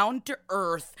down to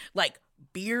earth, like,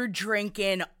 beer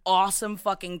drinking, awesome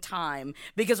fucking time.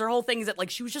 Because her whole thing is that like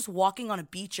she was just walking on a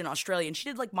beach in Australia, and she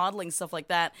did like modeling stuff like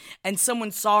that, and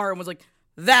someone saw her and was like,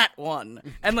 that one,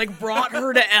 and like brought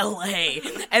her to LA,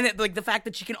 and it, like the fact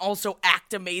that she can also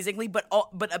act amazingly, but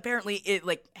apparently it,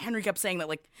 like, Henry kept saying that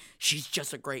like she's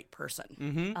just a great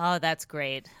person. Oh, that's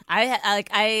great.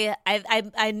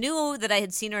 I knew that I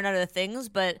had seen her in other things,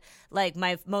 but like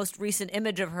my most recent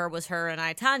image of her was her and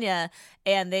I, Tanya,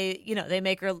 and they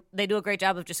do a great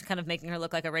job of just kind of making her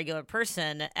look like a regular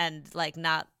person and like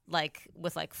not like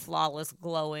with like flawless,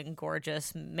 glowing,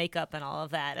 gorgeous makeup and all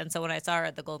of that. And so when I saw her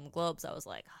at the Golden Globes, I was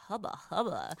like, hubba.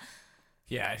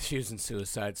 Yeah, she was in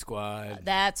Suicide Squad.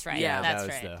 That's right. Yeah, that's that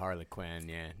was right. the Harley Quinn.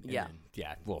 Yeah, And Yeah.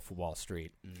 then, Wolf of Wall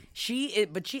Street.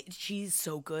 She's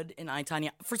so good in I,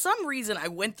 Tanya. For some reason, I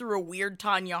went through a weird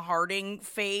Tanya Harding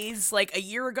phase like a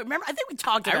year ago. Remember, I think we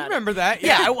talked about I remember it. that.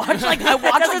 Yeah, I watched like doesn't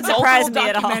multiple surprise me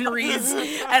at all. documentaries,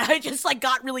 and I just like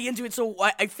got really into it. So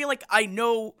I feel like I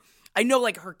know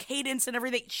like her cadence and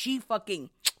everything. She fucking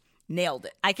nailed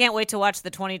it. I can't wait to watch the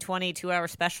 2020 2-hour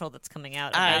special that's coming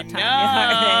out. I About know. Tanya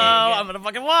Harding. I'm gonna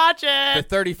fucking watch it. The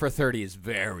 30 for 30 is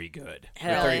very good.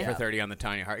 Hell the 30 yeah. for 30 on the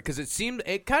Tanya Harding. Because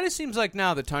it kind of seems like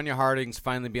now that Tanya Harding's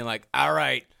finally being like, all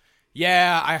right,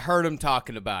 yeah, I heard him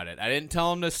talking about it. I didn't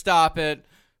tell him to stop it,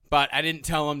 but I didn't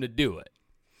tell him to do it.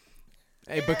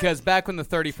 Because back when the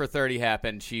 30 for 30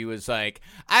 happened, she was like,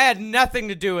 I had nothing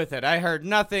to do with it. I heard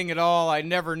nothing at all. I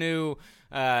never knew.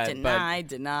 Deny.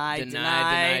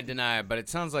 But it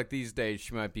sounds like these days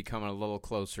she might be coming a little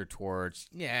closer towards,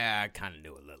 yeah, I kind of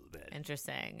knew a little bit.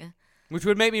 Interesting. Which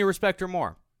would make me respect her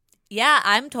more. Yeah,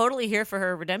 I'm totally here for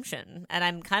her redemption, and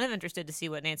I'm kind of interested to see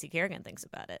what Nancy Kerrigan thinks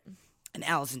about it. And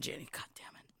Allison Janney, god damn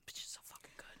it. She's so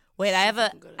fucking good. Wait, I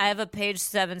have a page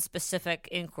 7 specific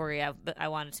inquiry I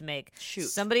wanted to make. Shoot.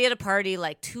 Somebody at a party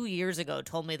like 2 years ago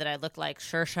told me that I looked like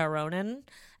Saoirse Ronan,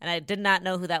 and I did not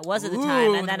know who that was at the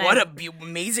time. And then what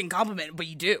amazing compliment, but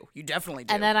you do. You definitely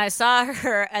do. And then I saw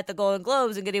her at the Golden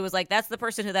Globes, and Goody was like, that's the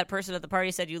person who that person at the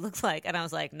party said you looked like. And I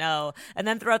was like, no. And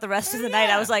then throughout the rest of the night,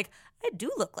 I was like, I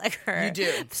do look like her. You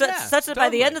do. Such that by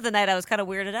the end of the night, I was kind of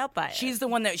weirded out by it. She's the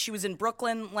one that she was in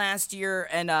Brooklyn last year,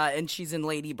 and she's in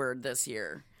Lady Bird this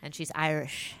year. And she's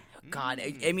Irish. God,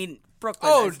 I mean,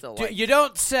 Brooklyn. I still like. You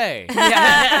don't say.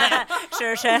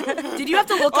 Saoirse. Did you have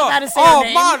to look up how to say her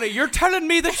name? Marty, you're telling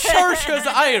me that Saoirse's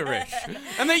Irish,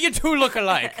 and that you two look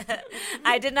alike.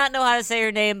 I did not know how to say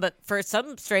her name, but for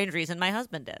some strange reason, my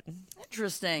husband did.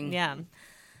 Interesting. Yeah.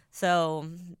 So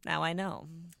now I know.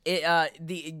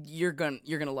 You're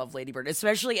gonna love Lady Bird,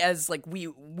 especially as like we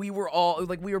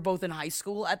were both in high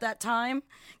school at that time,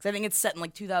 because I think it's set in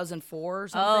like 2004 or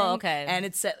something. Oh, okay. And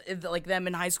it's set like them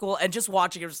in high school, and just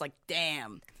watching it was like,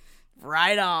 damn,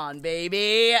 right on,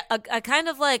 baby. A kind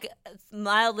of like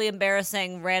mildly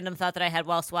embarrassing random thought that I had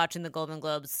whilst watching the Golden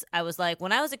Globes. I was like,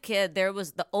 when I was a kid, there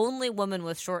was the only woman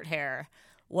with short hair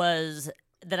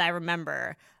that I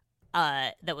remember.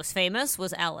 That was famous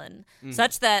was Ellen,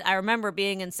 such that I remember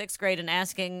being in 6th grade and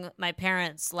asking my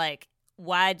parents, like,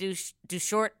 why do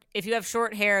if you have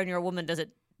short hair and you're a woman, does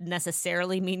it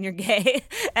necessarily mean you're gay?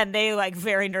 And they like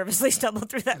very nervously stumbled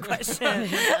through that question.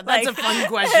 That's a fun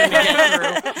question to get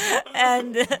through.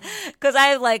 And because I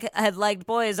had liked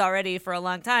boys already for a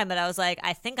long time, but I was like,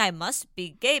 I think I must be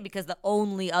gay because the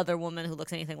only other woman who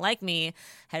looks anything like me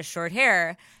has short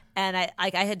hair. And I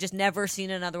had just never seen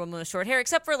another woman with short hair,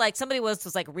 except for like somebody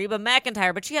was like Reba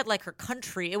McEntire, but she had like her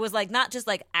country. It was like not just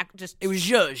like it was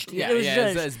zhuzhed. Yeah, it was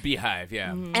zhuzhed. It's Beehive, yeah.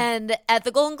 Mm-hmm. And at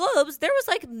the Golden Globes, there was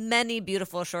like many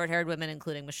beautiful short-haired women,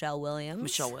 including Michelle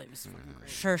Williams,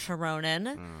 Saoirse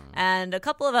Ronan, and a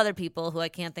couple of other people who I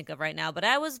can't think of right now. But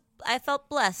I felt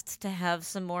blessed to have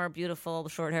some more beautiful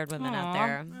short-haired women out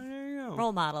there.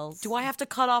 Role models. Do I have to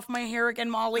cut off my hair again,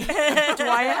 Molly? Do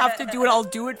I have to do it? I'll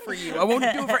do it for you. I won't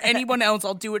do it for anyone else.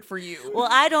 I'll do it for you. Well,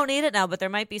 I don't need it now, but there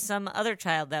might be some other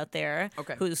child out there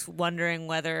Okay. who's wondering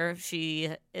whether she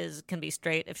can be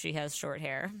straight if she has short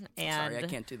hair. And sorry, I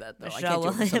can't do that, though. Michelle I can't do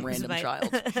it for some Williams random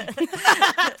child.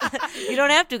 You don't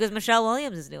have to because Michelle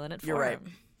Williams is doing it for You're right. her.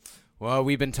 Well,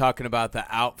 we've been talking about the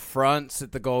out fronts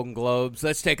at the Golden Globes.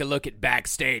 Let's take a look at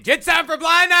backstage. It's time for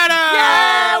Blind Item!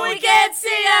 Yeah, we can't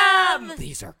see them!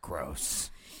 These are gross.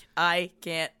 I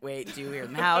can't wait to hear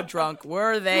them. How drunk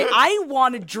were they? I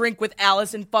want to drink with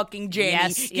Allison fucking Janney.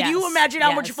 Yes, Can you imagine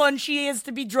how much fun she is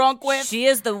to be drunk with? She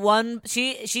is the one.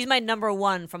 She's my number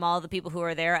one from all the people who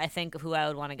are there. I think who I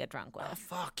would want to get drunk with.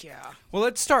 Fuck yeah. Well,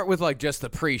 let's start with like just the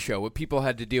pre-show, what people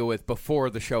had to deal with before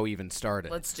the show even started.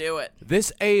 Let's do it.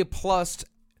 This A+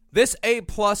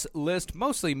 list,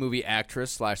 mostly movie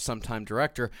actress / sometime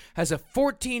director, has a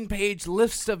 14-page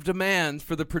list of demands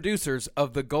for the producers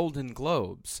of the Golden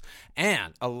Globes.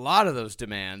 And a lot of those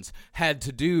demands had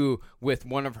to do with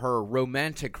one of her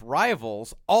romantic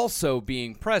rivals also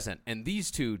being present. And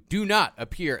these two do not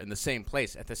appear in the same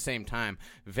place at the same time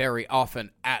very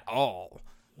often at all.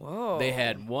 Whoa. They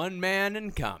had one man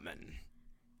in common.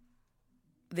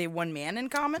 They one man in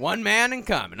common? One man in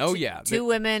common. Oh, yeah. Two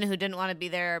women who didn't want to be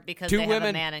there because they have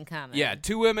a man in common. Yeah,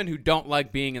 two women who don't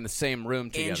like being in the same room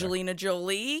together. Angelina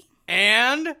Jolie.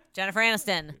 And Jennifer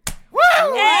Aniston.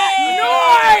 woo!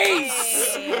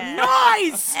 Nice! Yeah.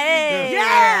 Nice! Hey.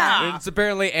 Yeah! It's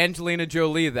apparently Angelina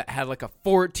Jolie that had like a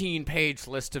 14-page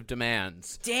list of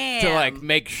demands Damn. to like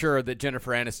make sure that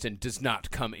Jennifer Aniston does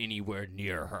not come anywhere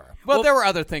near her. Well, there were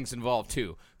other things involved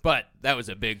too, but that was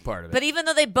a big part of it. But even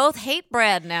though they both hate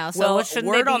Brad now, so shouldn't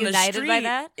word they on be the united street by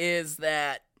that? is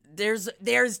that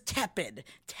there's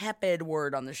tepid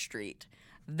word on the street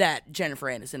that Jennifer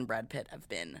Aniston and Brad Pitt have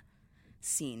been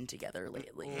seen together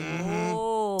lately.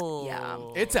 Oh. Yeah.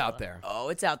 it's out there. Oh,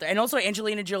 it's out there. And also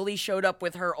Angelina Jolie showed up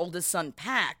with her oldest son,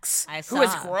 Pax, I who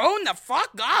has saw. grown the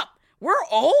fuck up. we're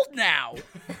old now.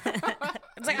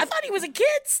 It's like, I thought he was a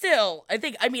kid still. I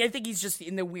think he's just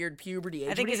in the weird puberty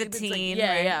age. I think he's a teen. Like,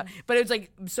 right? yeah. But it's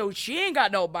like, so she ain't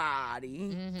got no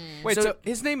body. Wait, so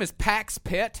his name is Pax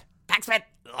Pitt? Pax Pitt.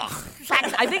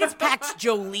 I think it's Pax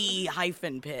Jolie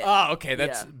 -Pitt. Oh, okay,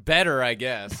 that's better, I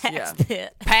guess. Pax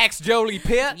Pitt. Pax Jolie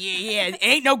Pitt? Yeah,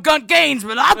 ain't no Gun Gaines,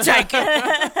 but I'll take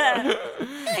it.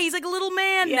 Yeah, he's like a little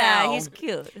man now. Yeah, he's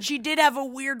cute. She did have a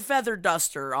weird feather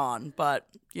duster on, but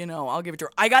I'll give it to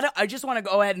her. I just want to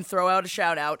go ahead and throw out a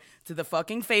shout out to the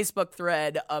fucking Facebook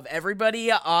thread of everybody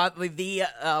on the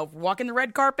walking the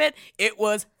red carpet. It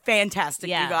was fantastic,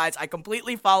 you guys. I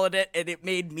completely followed it, and it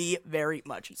made me very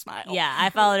much smile. Yeah, I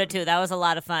followed it too. That was a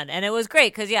lot of fun, and it was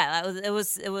great because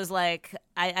it was like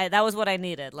I that was what I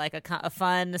needed, like a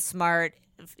fun, smart,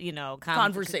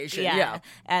 conversation. Yeah,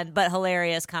 but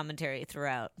hilarious commentary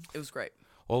throughout. It was great.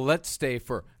 Well, let's stay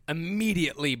for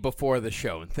immediately before the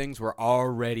show, and things were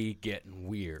already getting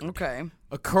weird. Okay.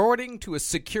 According to a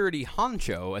security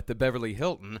honcho at the Beverly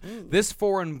Hilton, this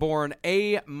foreign-born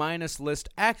A-list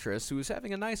actress who was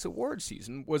having a nice award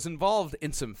season was involved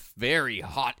in some very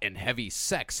hot and heavy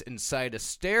sex inside a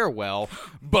stairwell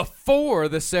before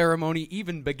the ceremony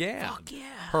even began. Fuck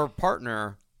yeah. Her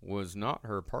partner was not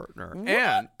her partner. What?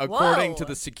 And according to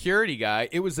the security guy,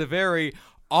 it was a very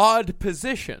odd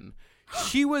position.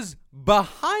 She was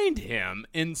behind him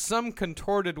in some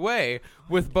contorted way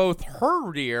with both her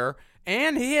rear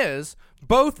and his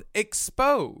both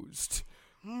exposed.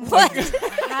 What?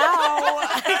 How?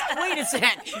 Wait a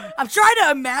second. I'm trying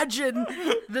to imagine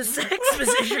the sex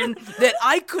position that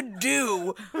I could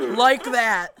do like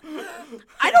that.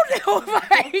 I don't know if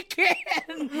I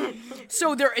can.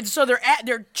 So they're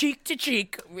cheek to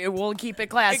cheek. We'll keep it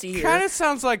classy It here. kind of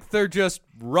sounds like they're just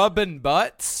rubbing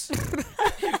butts.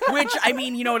 Which,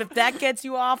 if that gets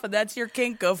you off and that's your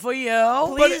kink, good for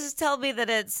you. Please tell me that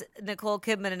it's Nicole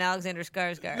Kidman and Alexander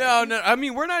Skarsgård. No, I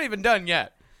mean, we're not even done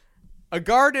yet. A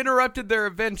guard interrupted their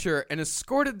adventure and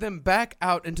escorted them back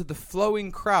out into the flowing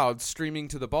crowd streaming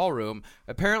to the ballroom.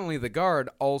 Apparently, the guard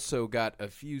also got a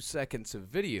few seconds of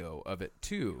video of it,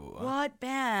 too. What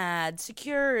bad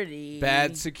security?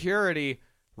 Bad security.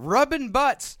 Rubbing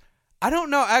butts. I don't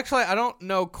know. Actually, I don't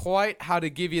know quite how to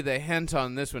give you the hint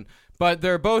on this one, but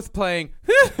they're both playing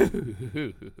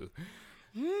in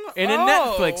a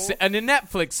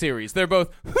Netflix series. They're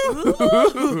both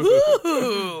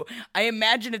I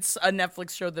imagine it's a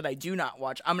Netflix show that I do not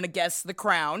watch. I'm going to guess The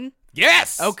Crown.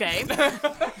 Yes. Okay. I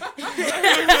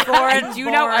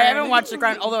haven't watched The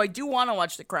Crown, although I do want to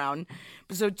watch The Crown.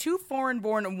 So 2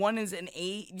 foreign-born and one is an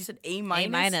A. You said A-? A-.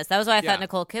 That was why I thought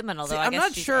Nicole Kidman, although I I'm guess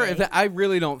not she's sure A. if I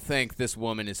really don't think this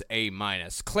woman is A-.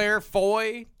 Claire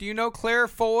Foy. Do you know Claire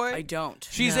Foy? I don't.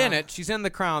 She's in it. She's in The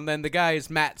Crown. Then the guy is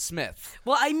Matt Smith.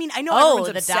 Well, I mean, I know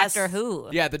everyone's the obsessed. Doctor Who.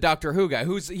 Yeah, the Doctor Who guy.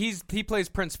 He plays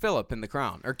Prince Philip in The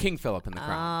Crown, or King Philip in The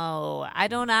Crown. Oh, I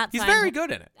do not. He's very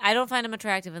good in it. I don't find him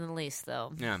attractive in the least,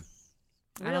 though. Yeah.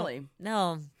 Really?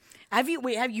 No.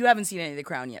 You haven't seen any of The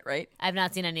Crown yet, right? I've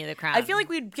not seen any of The Crown. I feel like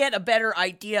we'd get a better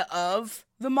idea of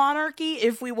the monarchy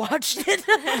if we watched it.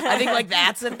 I think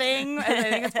that's a thing. I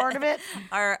think it's part of it.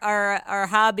 Our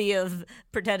hobby of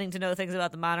pretending to know things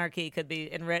about the monarchy could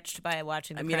be enriched by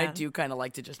watching The Crown. I do kind of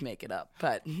like to just make it up,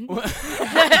 but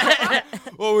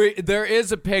Well, there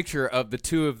is a picture of the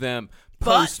two of them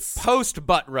post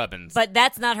butt rubbins. But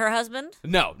that's not her husband?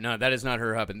 No, that is not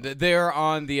her husband. They're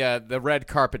on the red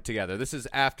carpet together. This is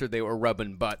after they were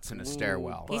rubbing butts in a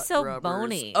stairwell. He's so rubbers.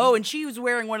 bony. Oh, and she was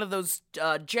wearing one of those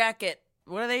jacket.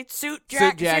 What are they? Suit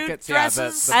jackets. Suit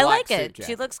dresses. The I black like suit it. jacket.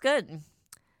 She looks good.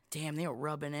 Damn, they were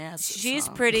rubbing asses. She's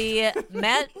huh? pretty.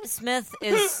 Matt Smith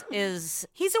is.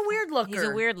 He's a weird looker. He's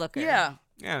a weird looker. Yeah.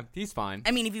 Yeah, he's fine.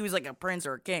 I mean, if he was like a prince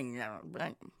or a king,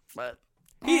 but.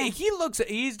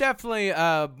 He's definitely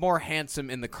more handsome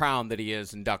in The Crown than he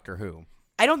is in Doctor Who.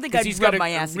 I don't think I'd rub my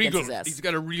ass against his ass. He's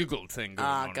got a regal thing going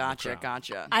on.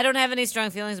 Gotcha. I don't have any strong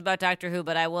feelings about Doctor Who,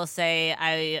 but I will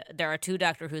say there are 2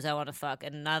 Doctor Whos I want to fuck,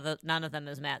 and none of them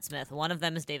is Matt Smith. One of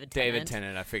them is David Tennant. David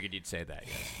Tennant. I figured you'd say that.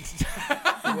 Yes.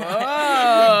 Whoa!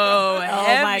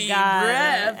 Oh my God!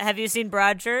 Breath. Have you seen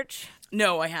Broadchurch?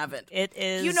 No, I haven't. It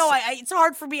is. It's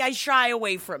hard for me. I shy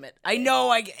away from it. I know.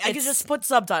 I can just put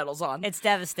subtitles on. It's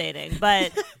devastating,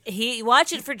 but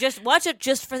watch it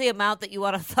just for the amount that you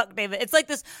want to fuck David. It's like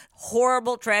this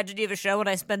horrible tragedy of a show, and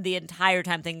I spend the entire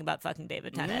time thinking about fucking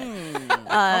David Tennant.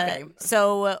 Okay.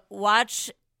 So watch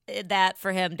that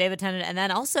for him, David Tennant, and then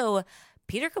also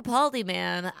Peter Capaldi,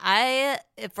 man.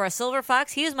 For a silver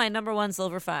fox, he is my number one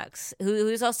silver fox.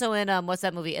 Who's also in what's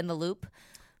that movie? In the Loop.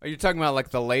 Are you talking about like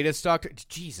the latest Doctor?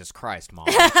 Jesus Christ, Mom.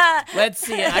 Let's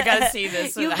see it. I gotta see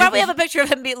this. You probably have a picture of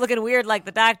him looking weird like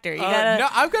the Doctor. You gotta. No,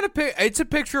 I've got it's a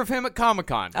picture of him at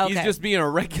Comic-Con. Okay. He's just being a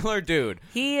regular dude.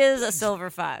 He is a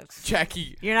silver fox.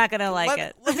 Jackie, You're not gonna like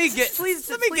it. Let me get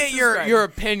Please your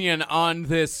opinion on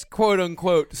this quote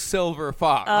unquote silver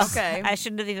fox. Okay. I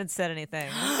shouldn't have even said anything.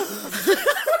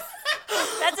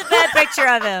 That's a bad picture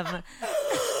of him.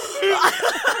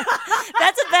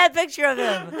 That's a bad picture of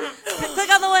him. Click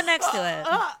on the one next to it.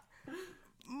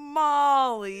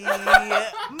 Molly. I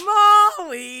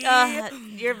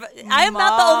am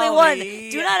not the only one.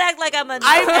 Do not act like I'm an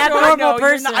abnormal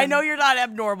person. I know you're not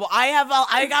abnormal.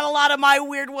 I got a lot of my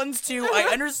weird ones too. I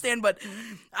understand, but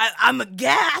I'm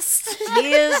aghast.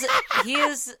 He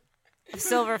is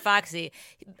Silver Foxy.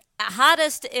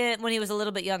 Hottest when he was a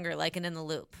little bit younger, like in the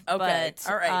Loop. Okay.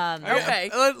 But, all right. Okay.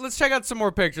 Let's check out some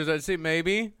more pictures. I'd see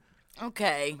maybe.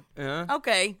 Okay. Yeah.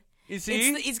 Okay. You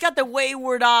see? He's got the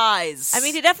wayward eyes. I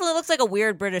mean, he definitely looks like a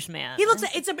weird British man. he looks.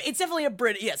 It's definitely a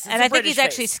Brit. Yes. and I think he's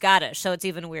actually Scottish, so it's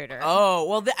even weirder. Oh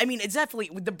well. I mean, it's definitely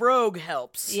the brogue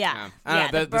helps. Yeah. I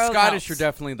don't know, the brogue Scottish helps. are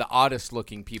definitely the oddest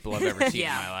looking people I've ever seen in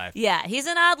my life. Yeah, he's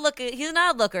an odd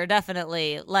looker,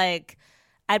 definitely. Like,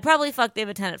 I'd probably fuck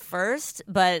David Tennant first,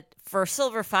 but for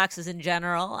silver foxes in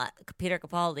general, Peter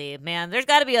Capaldi, man, there's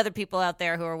got to be other people out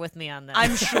there who are with me on this.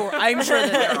 I'm sure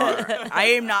that there are. I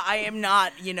am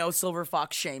not, silver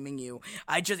fox shaming you.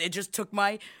 It just took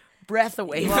my breath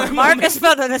away. Well, Marcus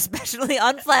found an especially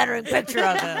unflattering picture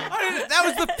of him. That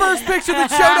was the first picture that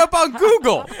showed up on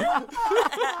Google.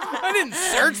 I didn't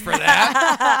search for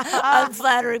that.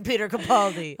 Unflattering Peter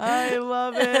Capaldi. I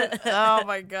love it. Oh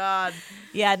my god.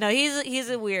 Yeah, no, he's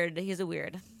a weird,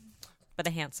 but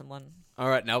a handsome one. All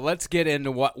right, now let's get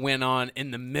into what went on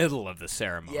in the middle of the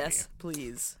ceremony. Yes,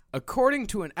 please. According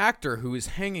to an actor who is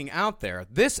hanging out there,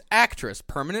 this actress,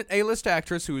 permanent A-list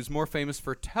actress who is more famous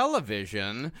for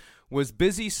television, was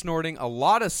busy snorting a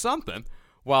lot of something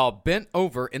while bent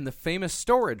over in the famous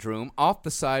storage room off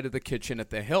the side of the kitchen at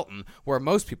the Hilton, where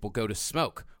most people go to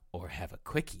smoke or have a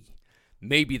quickie.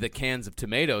 Maybe the cans of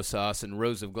tomato sauce and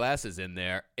rows of glasses in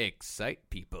there excite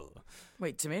people.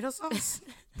 Wait, tomato sauce?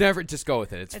 Never, just go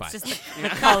with it. It's fine. It's just the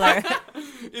color.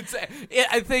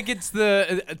 I think it's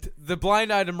the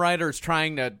blind item writer is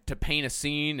trying to paint a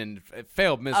scene and it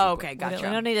failed miserably. Oh, okay, gotcha. We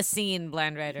don't need a scene,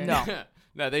 blind writer. No.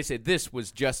 No, they say this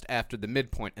was just after the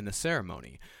midpoint in the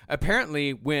ceremony.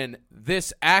 Apparently, when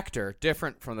this actor,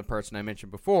 different from the person I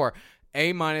mentioned before,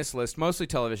 A-minus list, mostly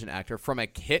television actor from a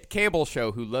hit cable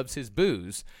show who loves his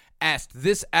booze, asked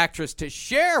this actress to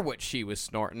share what she was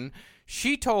snorting,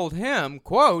 she told him,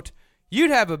 quote,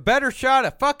 "You'd have a better shot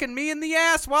at fucking me in the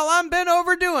ass while I'm bent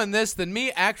over doing this than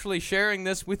me actually sharing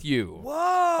this with you." Whoa.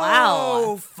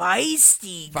 Wow.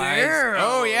 Feisty girl.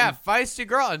 Oh, yeah, feisty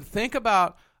girl. And think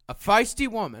about a feisty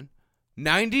woman,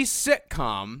 90s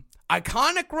sitcom,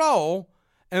 iconic role,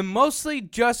 and mostly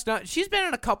just not. She's been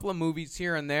in a couple of movies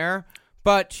here and there,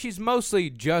 but she's mostly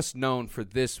just known for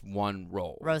this one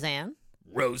role. Roseanne.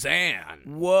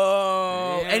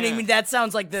 Whoa. Yeah. And I mean, that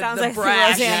sounds like the like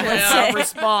brash Roseanne would say.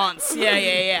 response.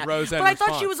 Yeah. Roseanne but I thought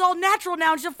response. she was all natural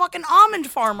now. She's a fucking almond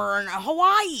farmer in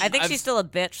Hawaii. I think she's still a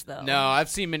bitch, though. No, I've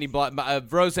seen many.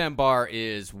 Roseanne Barr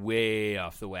is way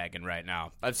off the wagon right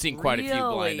now. I've seen quite a few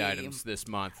blind Really? items this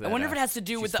month. I wonder if it has to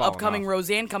do with the upcoming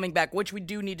Roseanne coming back, which we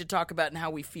do need to talk about and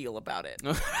how we feel about it.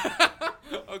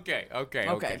 Okay.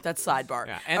 That's sidebar.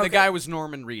 Yeah. And the guy was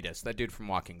Norman Reedus, that dude from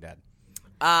Walking Dead.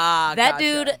 That That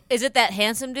dude, is it that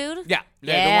handsome dude? Yeah, the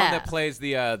one that plays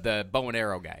the bow and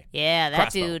arrow guy. Yeah, that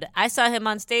Crossbow. dude. I saw him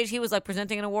on stage. He was like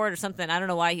presenting an award or something. I don't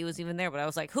know why he was even there, but I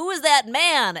was like, who is that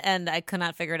man? And I could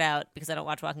not figure it out because I don't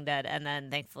watch Walking Dead. And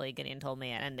then thankfully Gideon told me,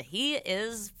 and he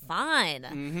is fine.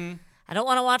 Mm-hmm. I don't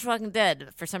want to watch Walking Dead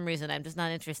for some reason. I'm just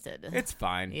not interested. It's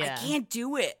fine. Yeah. I can't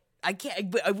do it. I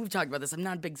can't. We've talked about this. I'm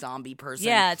not a big zombie person.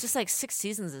 Yeah, it's just like 6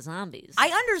 seasons of zombies. I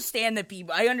understand that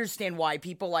people. I understand why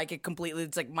people like it completely.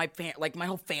 It's like my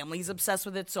whole family's obsessed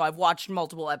with it. So I've watched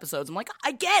multiple episodes. I'm like,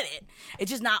 I get it. It's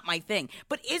just not my thing.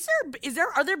 But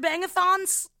are there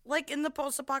bangathons like in the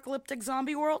post-apocalyptic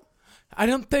zombie world? I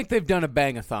don't think they've done a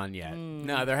bangathon yet.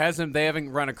 No, there hasn't. They haven't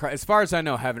run across, as far as I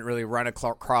know, haven't really run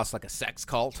across like a sex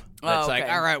cult. That's okay.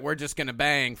 like, all right, we're just gonna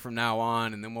bang from now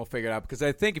on, and then we'll figure it out. Because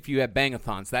I think if you have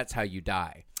bangathons, that's how you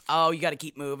die. Oh, you got to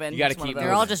keep moving. You gotta It's one of keep those.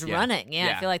 They're all just Yeah. running. Yeah,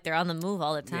 Yeah. I feel like they're on the move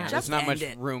all the time. Yeah, Just there's not much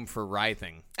end it. room for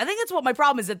writhing. I think that's what my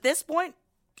problem is at this point.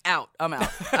 I'm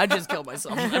out. I just killed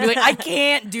myself. I'd be like, I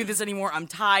can't do this anymore. I'm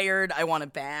tired. I want a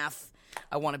bath.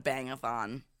 I want a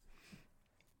bangathon.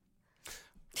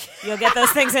 You'll get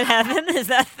those things in heaven. Is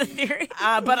that the theory?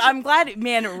 But I'm glad,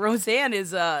 man. Roseanne is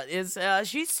she's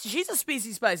a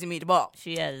spicy meatball.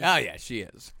 She is. Oh, yeah, she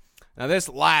is. Now, this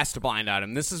last blind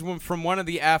item, this is from one of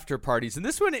the after parties, and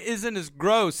this one isn't as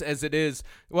gross as it is.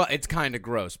 Well, it's kind of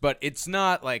gross, but it's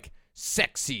not like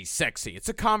sexy. It's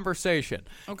a conversation.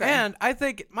 Okay. And I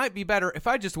think it might be better if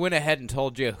I just went ahead and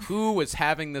told you who was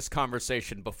having this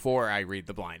conversation before I read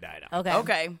the blind item.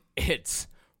 Okay. It's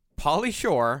Pauly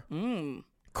Shore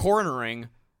cornering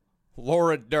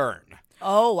Laura Dern.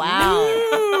 Oh,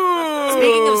 wow.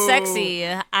 Speaking of sexy,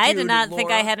 I did not think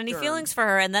I Laura had any Dern. feelings for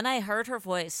her. And then I heard her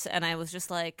voice, and I was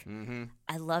just like,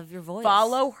 I love your voice.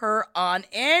 Follow her on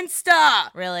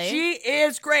Insta. Really? She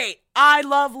is great. I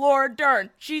love Laura Dern.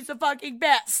 She's the fucking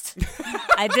best.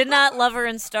 I did not love her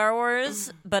in Star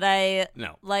Wars, but I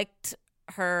No. liked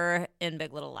her in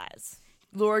Big Little Lies.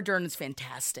 Laura Dern is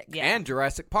fantastic. Yeah. And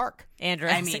Jurassic Park. And I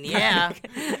Jurassic mean, Park.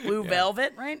 yeah. Blue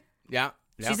Velvet, right? Yeah.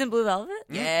 She's in Blue Velvet?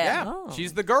 Yeah. Yeah, Oh.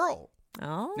 she's the girl.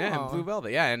 Oh. Yeah, in Blue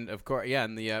Velvet. Yeah, and of course, yeah,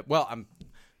 and the well, I'm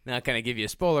not going to give you a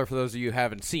spoiler for those of you who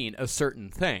haven't seen A Certain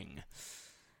Thing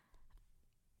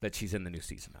that she's in the new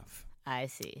season of. I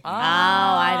see. Oh,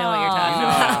 I know what you're talking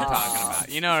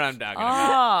about. You know what I'm talking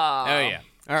about. Oh. Oh yeah.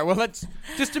 All right. Well, let's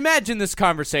just imagine this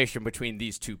conversation between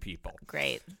these two people.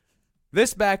 Great.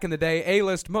 This back in the day,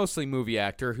 A-list mostly movie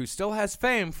actor who still has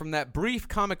fame from that brief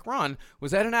comic run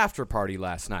was at an after party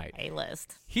last night.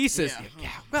 A-list. He says,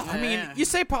 well, I mean, you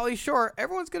say Pauly Shore,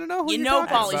 everyone's going to know who You you're know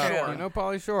talking Pauly about. Shore. You know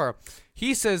Pauly Shore.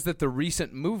 He says that the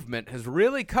recent movement has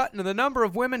really cut into the number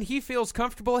of women he feels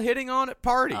comfortable hitting on at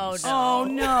parties. Oh,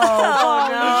 no. Oh,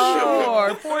 no.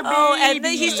 Sure. Poor baby. Oh, and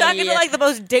then he's talking to like the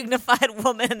most dignified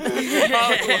woman in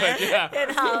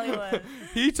Hollywood.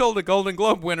 He told a Golden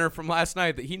Globe winner from last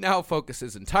night that he now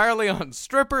focuses entirely on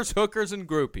strippers, hookers, and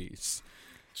groupies.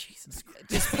 Jesus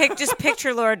Christ. Just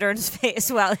picture Laura Dern's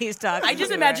face while he's talking. I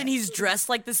just to imagine her. he's dressed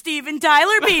like the Steven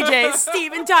Tyler PJs.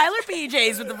 Steven Tyler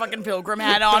PJs with the fucking pilgrim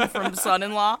hat on from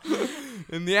Son-in-Law.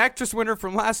 And the actress winner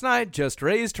from last night just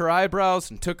raised her eyebrows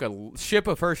and took a sip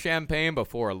of her champagne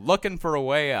before looking for a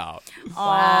way out.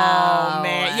 Oh,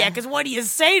 man. Yeah, because what do you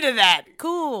say to that?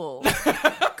 Cool.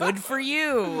 Good for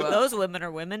you. Those women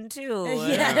are women too.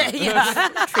 Yeah.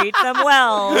 Treat them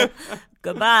well.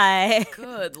 Goodbye.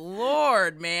 Good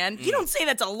Lord, man. You don't say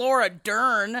that to Laura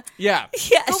Dern. Yeah.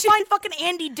 Yeah, Go find fucking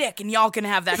Andy Dick and y'all can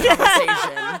have that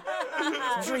conversation.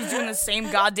 I'm sure he's doing the same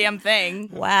goddamn thing.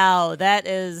 Wow,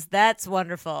 that's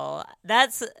wonderful.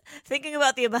 That's thinking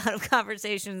about the amount of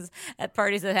conversations at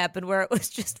parties that happened where it was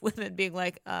just women being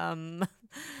like, I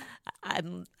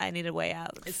need a way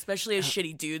out. Especially as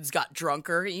shitty dudes got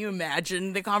drunker. Can you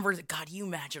imagine the conversation? God, you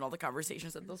imagine all the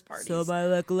conversations at those parties. So am I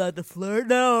like allowed to flirt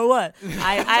now or what?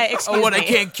 I excuse Oh, what, me. I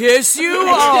can't kiss you?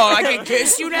 Oh, I can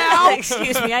kiss you now?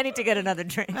 Excuse me, I need to get another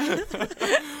drink.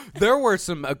 There were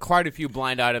some quite a few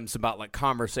blind items about like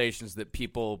conversations that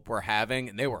people were having,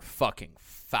 and they were fucking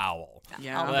foul.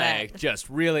 Yeah. Like just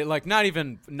really like not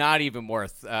even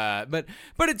worth. But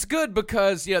it's good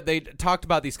because they talked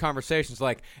about these conversations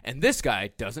like, and this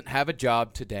guy doesn't have a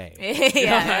job today.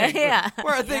 yeah.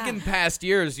 Where I think in past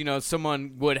years,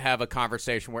 someone would have a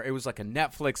conversation where it was like a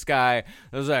Netflix guy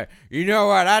that was like, you know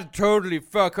what, I'd totally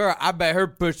fuck her. I bet her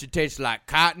pussy tastes like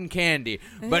cotton candy,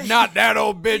 but not that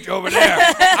old bitch over there.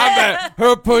 I bet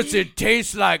her pussy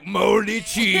tastes like moldy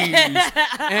cheese.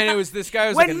 And it was this guy who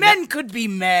was When like a men could be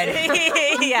men.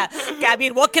 Yeah. I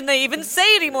mean, what can they even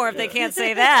say anymore if they can't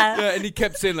say that? Yeah, and he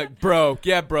kept saying like, bro,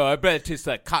 I bet it tastes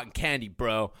like cotton candy,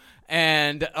 bro.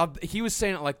 And he was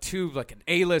saying it like to like an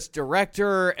A-list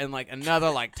director and like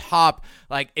another like top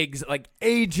like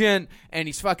agent, and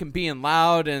he's fucking being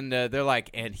loud, and they're like,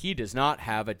 and he does not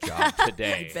have a job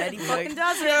today. I bet he fucking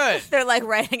does it. Good. They're like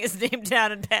writing his name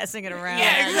down and passing it around.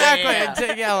 Yeah,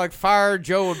 exactly. Yeah, like fire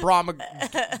Joe and Brahma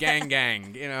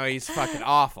gang. He's fucking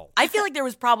awful. I feel like there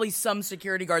was probably some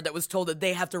security guard that was told that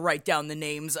they have to write down the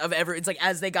names of it's like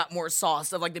as they got more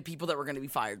sauce of like the people that were going to be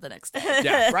fired the next day.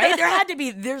 Yeah. Right?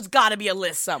 There's got to be a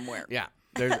list somewhere. Yeah.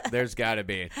 There's got to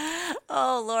be.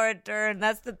 Oh, Laura Dern,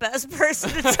 that's the best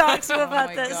person to talk to about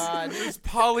my this. God. It's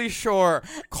Pauly Shore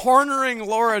cornering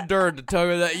Laura Dern to tell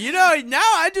her that, now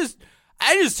I just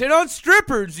hit on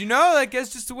strippers, like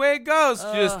that's just the way it goes.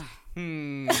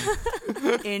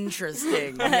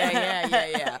 Interesting.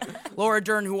 Yeah. Laura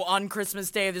Dern, who on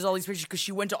Christmas Day, there's all these pictures because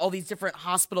she went to all these different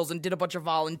hospitals and did a bunch of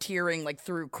volunteering like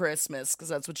through Christmas because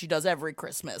that's what she does every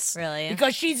Christmas. Really?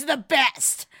 Because she's the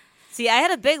best. See, I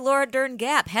had a big Laura Dern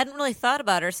gap. Hadn't really thought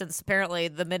about her since apparently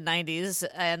the mid-'90s,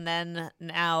 and then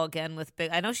now again with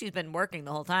big... I know she's been working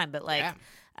the whole time, but like... Yeah.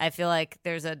 I feel like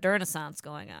there's a Dernaissance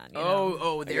going on. You know?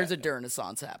 Oh, there's a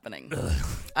Dernaissance happening.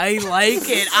 I like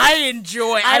it. I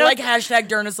enjoy it. I like hashtag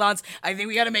Dernaissance. I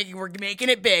think we're making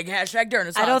it big. Hashtag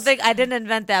Dernaissance. I didn't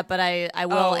invent that, but I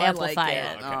will amplify it.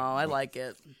 it. Okay. Oh, I like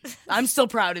it. I'm still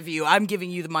proud of you. I'm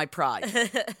giving you my pride.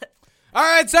 All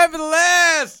right, time for the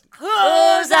list.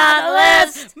 Who's on the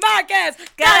list? Marcus,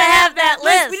 gotta have that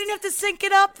list. We didn't have to sync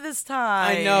it up this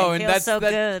time. I know, and feels so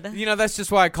good. You know, that's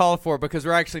just why I call for, because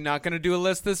we're actually not going to do a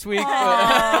list this week.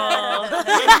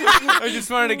 I just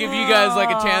wanted to give you guys like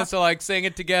a chance to like sing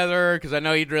it together, because I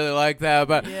know you'd really like that.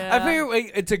 But I figure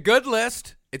it's a good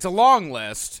list. It's a long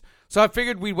list. So I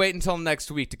figured we'd wait until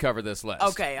next week to cover this list.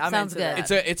 Okay, sounds good.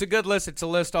 It's a good list. It's a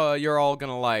list you're all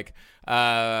gonna like.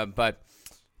 But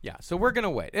yeah, so we're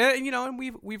gonna wait. And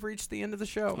we've reached the end of the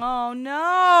show. Oh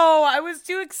no! I was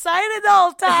too excited the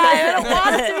whole time. I don't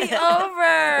want it to be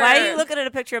over. Why are you looking at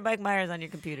a picture of Mike Myers on your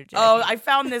computer, Jackie? Oh, I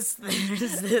found this.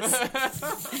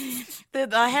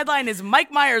 The headline is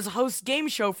Mike Myers hosts game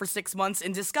show for 6 months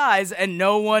in disguise and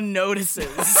no one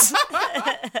notices.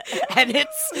 And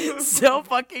it's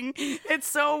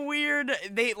so weird.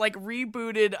 They like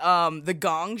rebooted the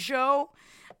Gong Show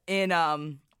in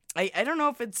I don't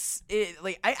know if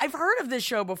I've heard of this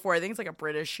show before. I think it's like a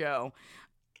British show.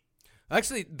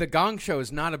 Actually, the Gong Show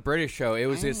is not a British show. It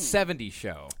was his 70s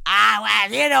show. Well,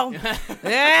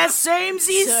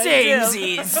 samesies.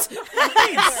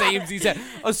 Samesies.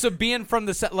 Oh, so being from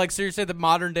the so you're saying that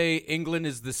modern day England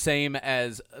is the same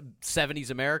as 70s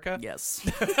America? Yes.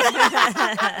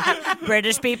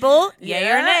 British people, yay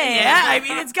or nay? Yeah, I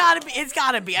mean it's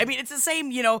gotta be. I mean it's the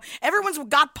same. Everyone's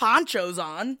got ponchos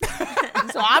on,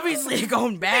 so obviously you're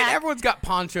going back. Man, everyone's got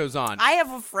ponchos on. I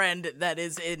have a friend that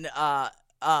is in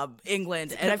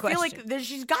England, and I feel like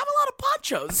she's got a lot of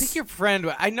ponchos. I think your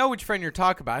friend, I know which friend you're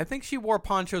talking about. I think she wore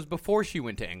ponchos before she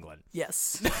went to England.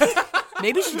 Yes.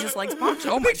 Maybe she just likes ponchos.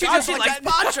 Oh my God, she likes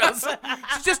ponchos.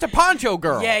 She's just a poncho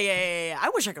girl. Yeah.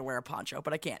 I wish I could wear a poncho,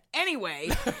 but I can't.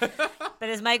 Anyway. But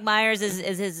is Mike Myers,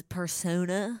 is his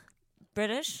persona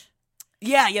British?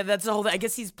 Yeah, that's the whole thing. I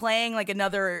guess he's playing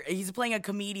he's playing a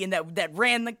comedian that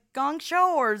ran the Gong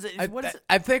Show, or is it, what is it?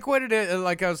 I think what it is,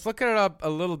 like I was looking it up a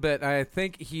little bit, and I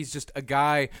think he's just a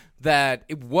guy that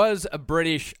was a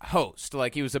British host.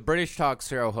 Like he was a British talk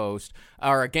show host,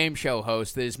 or a game show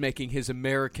host that is making his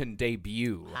American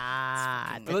debut.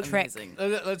 The trick.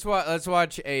 Let's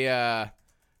watch a...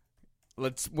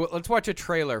 Let's watch a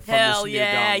trailer from Hell this new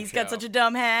yeah, Gong he's Show. got such a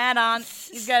dumb hat on.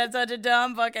 He's got such a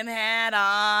dumb fucking hat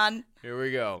on. Here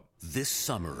we go. This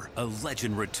summer, a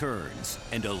legend returns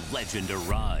and a legend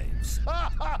arrives.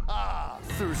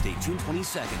 Thursday, June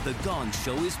 22nd, The Gong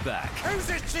Show is back. Who's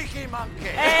this cheeky monkey?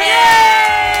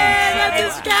 Hey, that's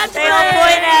his catchphrase. They all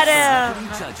point at him.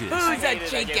 Judges. Who's a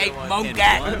cheeky And monkey?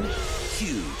 one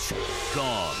huge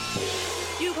gong.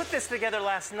 You put this together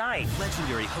last night.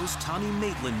 Legendary host Tommy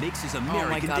Maitland makes his Oh my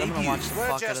American God, I'm debut. gonna watch the We're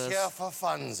fuck out of just this. here for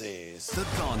funsies. The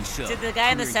Gong Show. Did the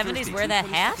guy in the Premiering 70s Thursday, wear that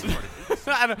June hat?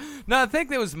 22nd. I think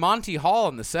there was Monty Hall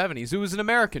in the 70s. It was an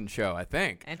American show, I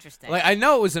think. Interesting. Like I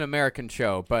know it was an American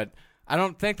show, but I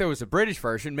don't think there was a British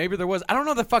version. Maybe there was. I don't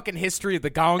know the fucking history of the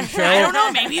Gong Show. I don't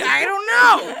know, maybe. I don't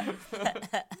know.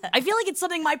 I feel like it's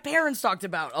something my parents talked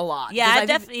about a lot. Yeah, 'cause I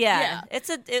definitely. Yeah,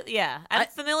 yeah. I'm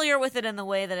familiar with it in the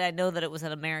way that I know that it was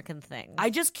an American thing. I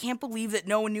just can't believe that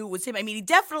no one knew it was him. I mean, he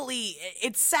definitely,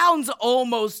 it sounds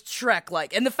almost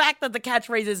Shrek-like. And the fact that the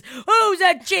catchphrase is, who's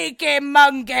a cheeky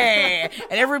monkey? And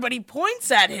everybody points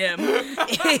at him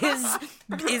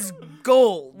is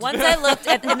gold. Once I looked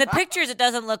at in the pictures, it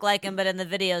doesn't look like him, but in the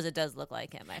videos, it does look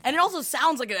like him. I think. And it also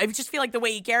sounds like it. I just feel like the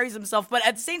way he carries himself. But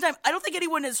at the same time, I don't think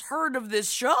anyone has heard of this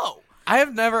show. I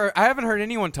haven't heard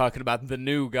anyone talking about the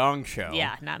new Gong Show.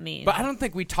 Yeah, not me. But I don't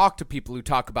think we talk to people who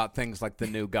talk about things like the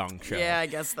new Gong Show. Yeah, I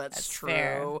guess that's true.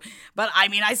 fair. But I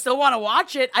mean, I still want to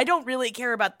watch it. I don't really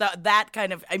care about that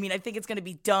kind of. I mean, I think it's going to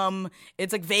be dumb.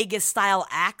 It's like Vegas style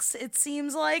acts. It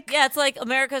seems like. Yeah, it's like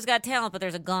America's Got Talent, but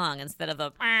there's a gong instead of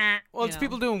a. Well, it's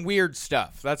people doing weird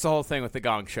stuff. That's the whole thing with the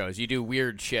Gong Shows. You do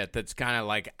weird shit that's kind of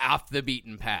like off the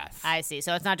beaten path. I see.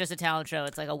 So it's not just a talent show;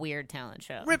 it's like a weird talent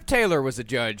show. Rip Taylor was a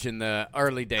judge in the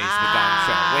early days of the Gong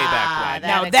Show, way back when.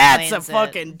 that Now that's a explains it.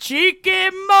 fucking cheeky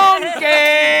monkey.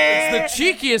 It's the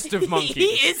cheekiest of monkeys. He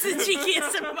is the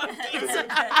cheekiest of monkeys.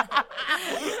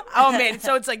 Oh man,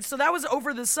 so it's like that was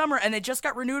over the summer, and it just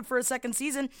got renewed for a second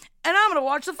season, and I'm gonna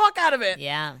watch the fuck out of it.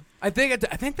 Yeah. I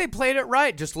think they played it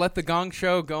right. Just let the Gong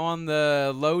Show go on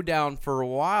the lowdown for a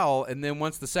while, and then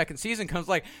once the second season comes,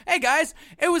 like, hey guys,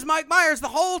 it was Mike Myers the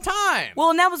whole time.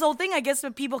 Well, and that was the whole thing. I guess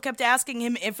that people kept asking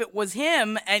him if it was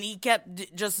him, and he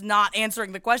kept just not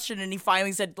answering the question, and he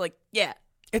finally said, like, yeah.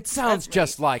 It sounds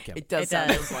just like him. It does It sound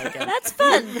does. just like him. That's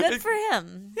fun. Good for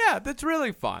him. Yeah, that's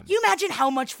really fun. Can you imagine how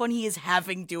much fun he is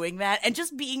having doing that and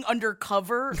just being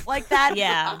undercover like that?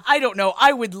 Yeah. I don't know.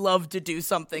 I would love to do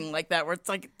something like that where it's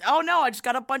like, oh no, I just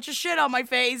got a bunch of shit on my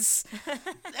face.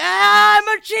 I'm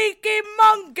a cheeky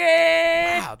monkey.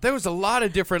 Wow, there was a lot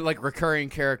of different like recurring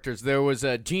characters. There was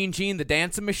Gene the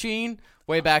Dancing Machine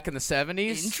way back in the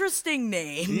 70s. Interesting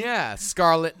name. Yeah,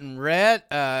 Scarlet and Red,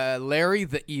 Larry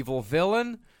the Evil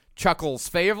Villain, Chuckles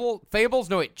Fables.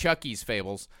 No, wait, Chucky's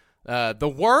Fables.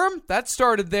 The Worm, that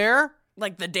started there.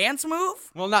 Like the dance move?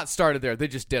 Well, not started there. They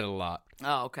just did it a lot.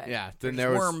 Oh, okay. Yeah. Then They're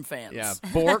there was Worm fans. Yeah,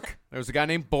 Bork. There was a guy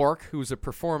named Bork who was a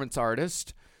performance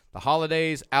artist. The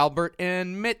Holidays, Albert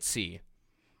and Mitzi.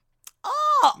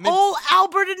 Oh,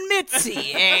 Albert and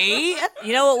Mitzi, eh?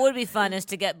 You know what would be fun is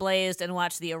to get blazed and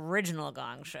watch the original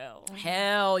Gong Show.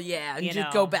 Hell yeah. And You just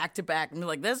know. go back to back and be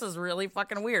like, this is really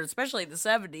fucking weird, especially in the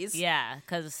 70s. Yeah,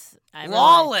 because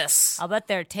Lawless. I'll bet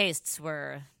their tastes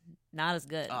were not as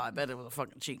good. Oh, I bet it was a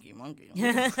fucking cheeky monkey.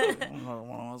 What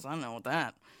else I know with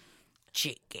that?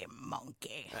 Cheeky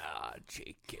monkey. Ah,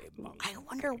 cheeky monkey. I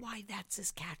wonder why that's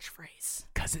his catchphrase.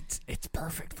 Because it's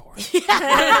perfect for him.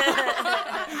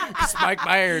 Mike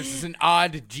Myers is an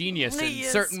odd genius in He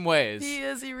is. certain ways. He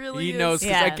is. He really He is. knows,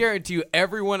 because I Yeah. guarantee you,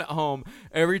 everyone at home,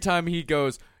 every time he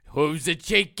goes, "Who's a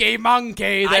cheeky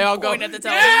monkey?" They I all go, point at the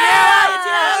television. "Yeah,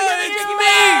 It's it's you, me!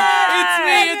 It's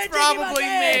me! You're It's cheeky probably monkey."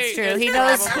 me! It's true. He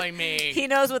knows. Probably me. He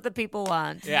knows what the people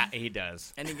want. Yeah, he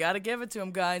does. And you gotta give it to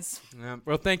him, guys.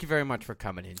 Well, thank you very much for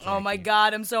coming in, Oh my Jackie.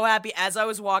 God, I'm so happy. As I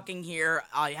was walking here,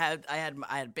 I had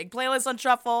a big playlist on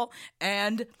shuffle,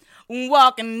 and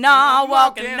walking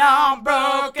on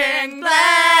broken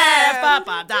glass. Ba,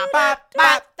 ba, da, ba,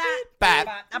 ba, da,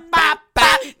 ba, da, ba,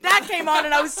 ba. That came on,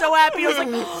 and I was so happy. I was like,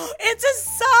 oh, it's a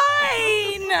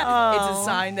sign. It's a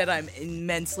sign that I'm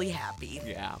immensely happy.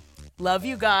 Yeah. Love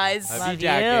you guys. Love you, you.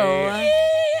 Jackie.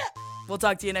 We'll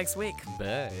talk to you next week.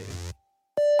 Bye.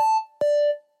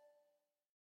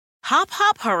 Hop,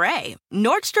 hop, hooray!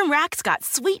 Nordstrom Rack's got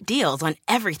sweet deals on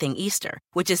everything Easter,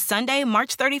 which is Sunday,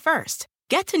 March 31st.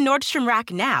 Get to Nordstrom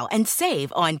Rack now and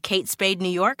save on Kate Spade New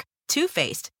York, Too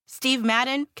Faced, Steve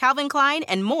Madden, Calvin Klein,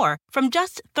 and more from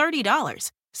just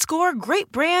 $30. Score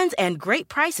great brands and great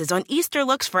prices on Easter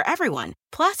looks for everyone,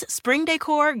 plus spring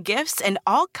decor, gifts, and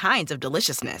all kinds of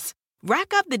deliciousness.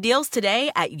 Rack up the deals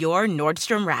today at your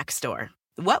Nordstrom Rack store.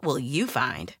 What will you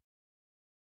find?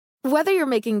 Whether you're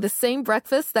making the same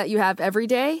breakfast that you have every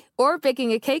day or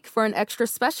baking a cake for an extra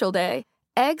special day,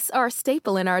 eggs are a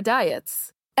staple in our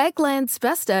diets. Eggland's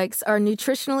best eggs are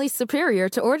nutritionally superior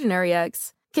to ordinary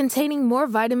eggs, containing more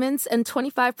vitamins and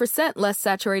 25% less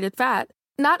saturated fat.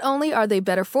 Not only are they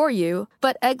better for you,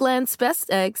 but Eggland's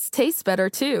best eggs taste better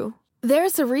too.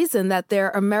 There's a reason that they're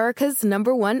America's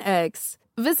 #1 eggs.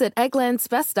 Visit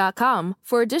egglandsbest.com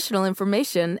for additional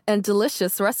information and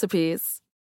delicious recipes.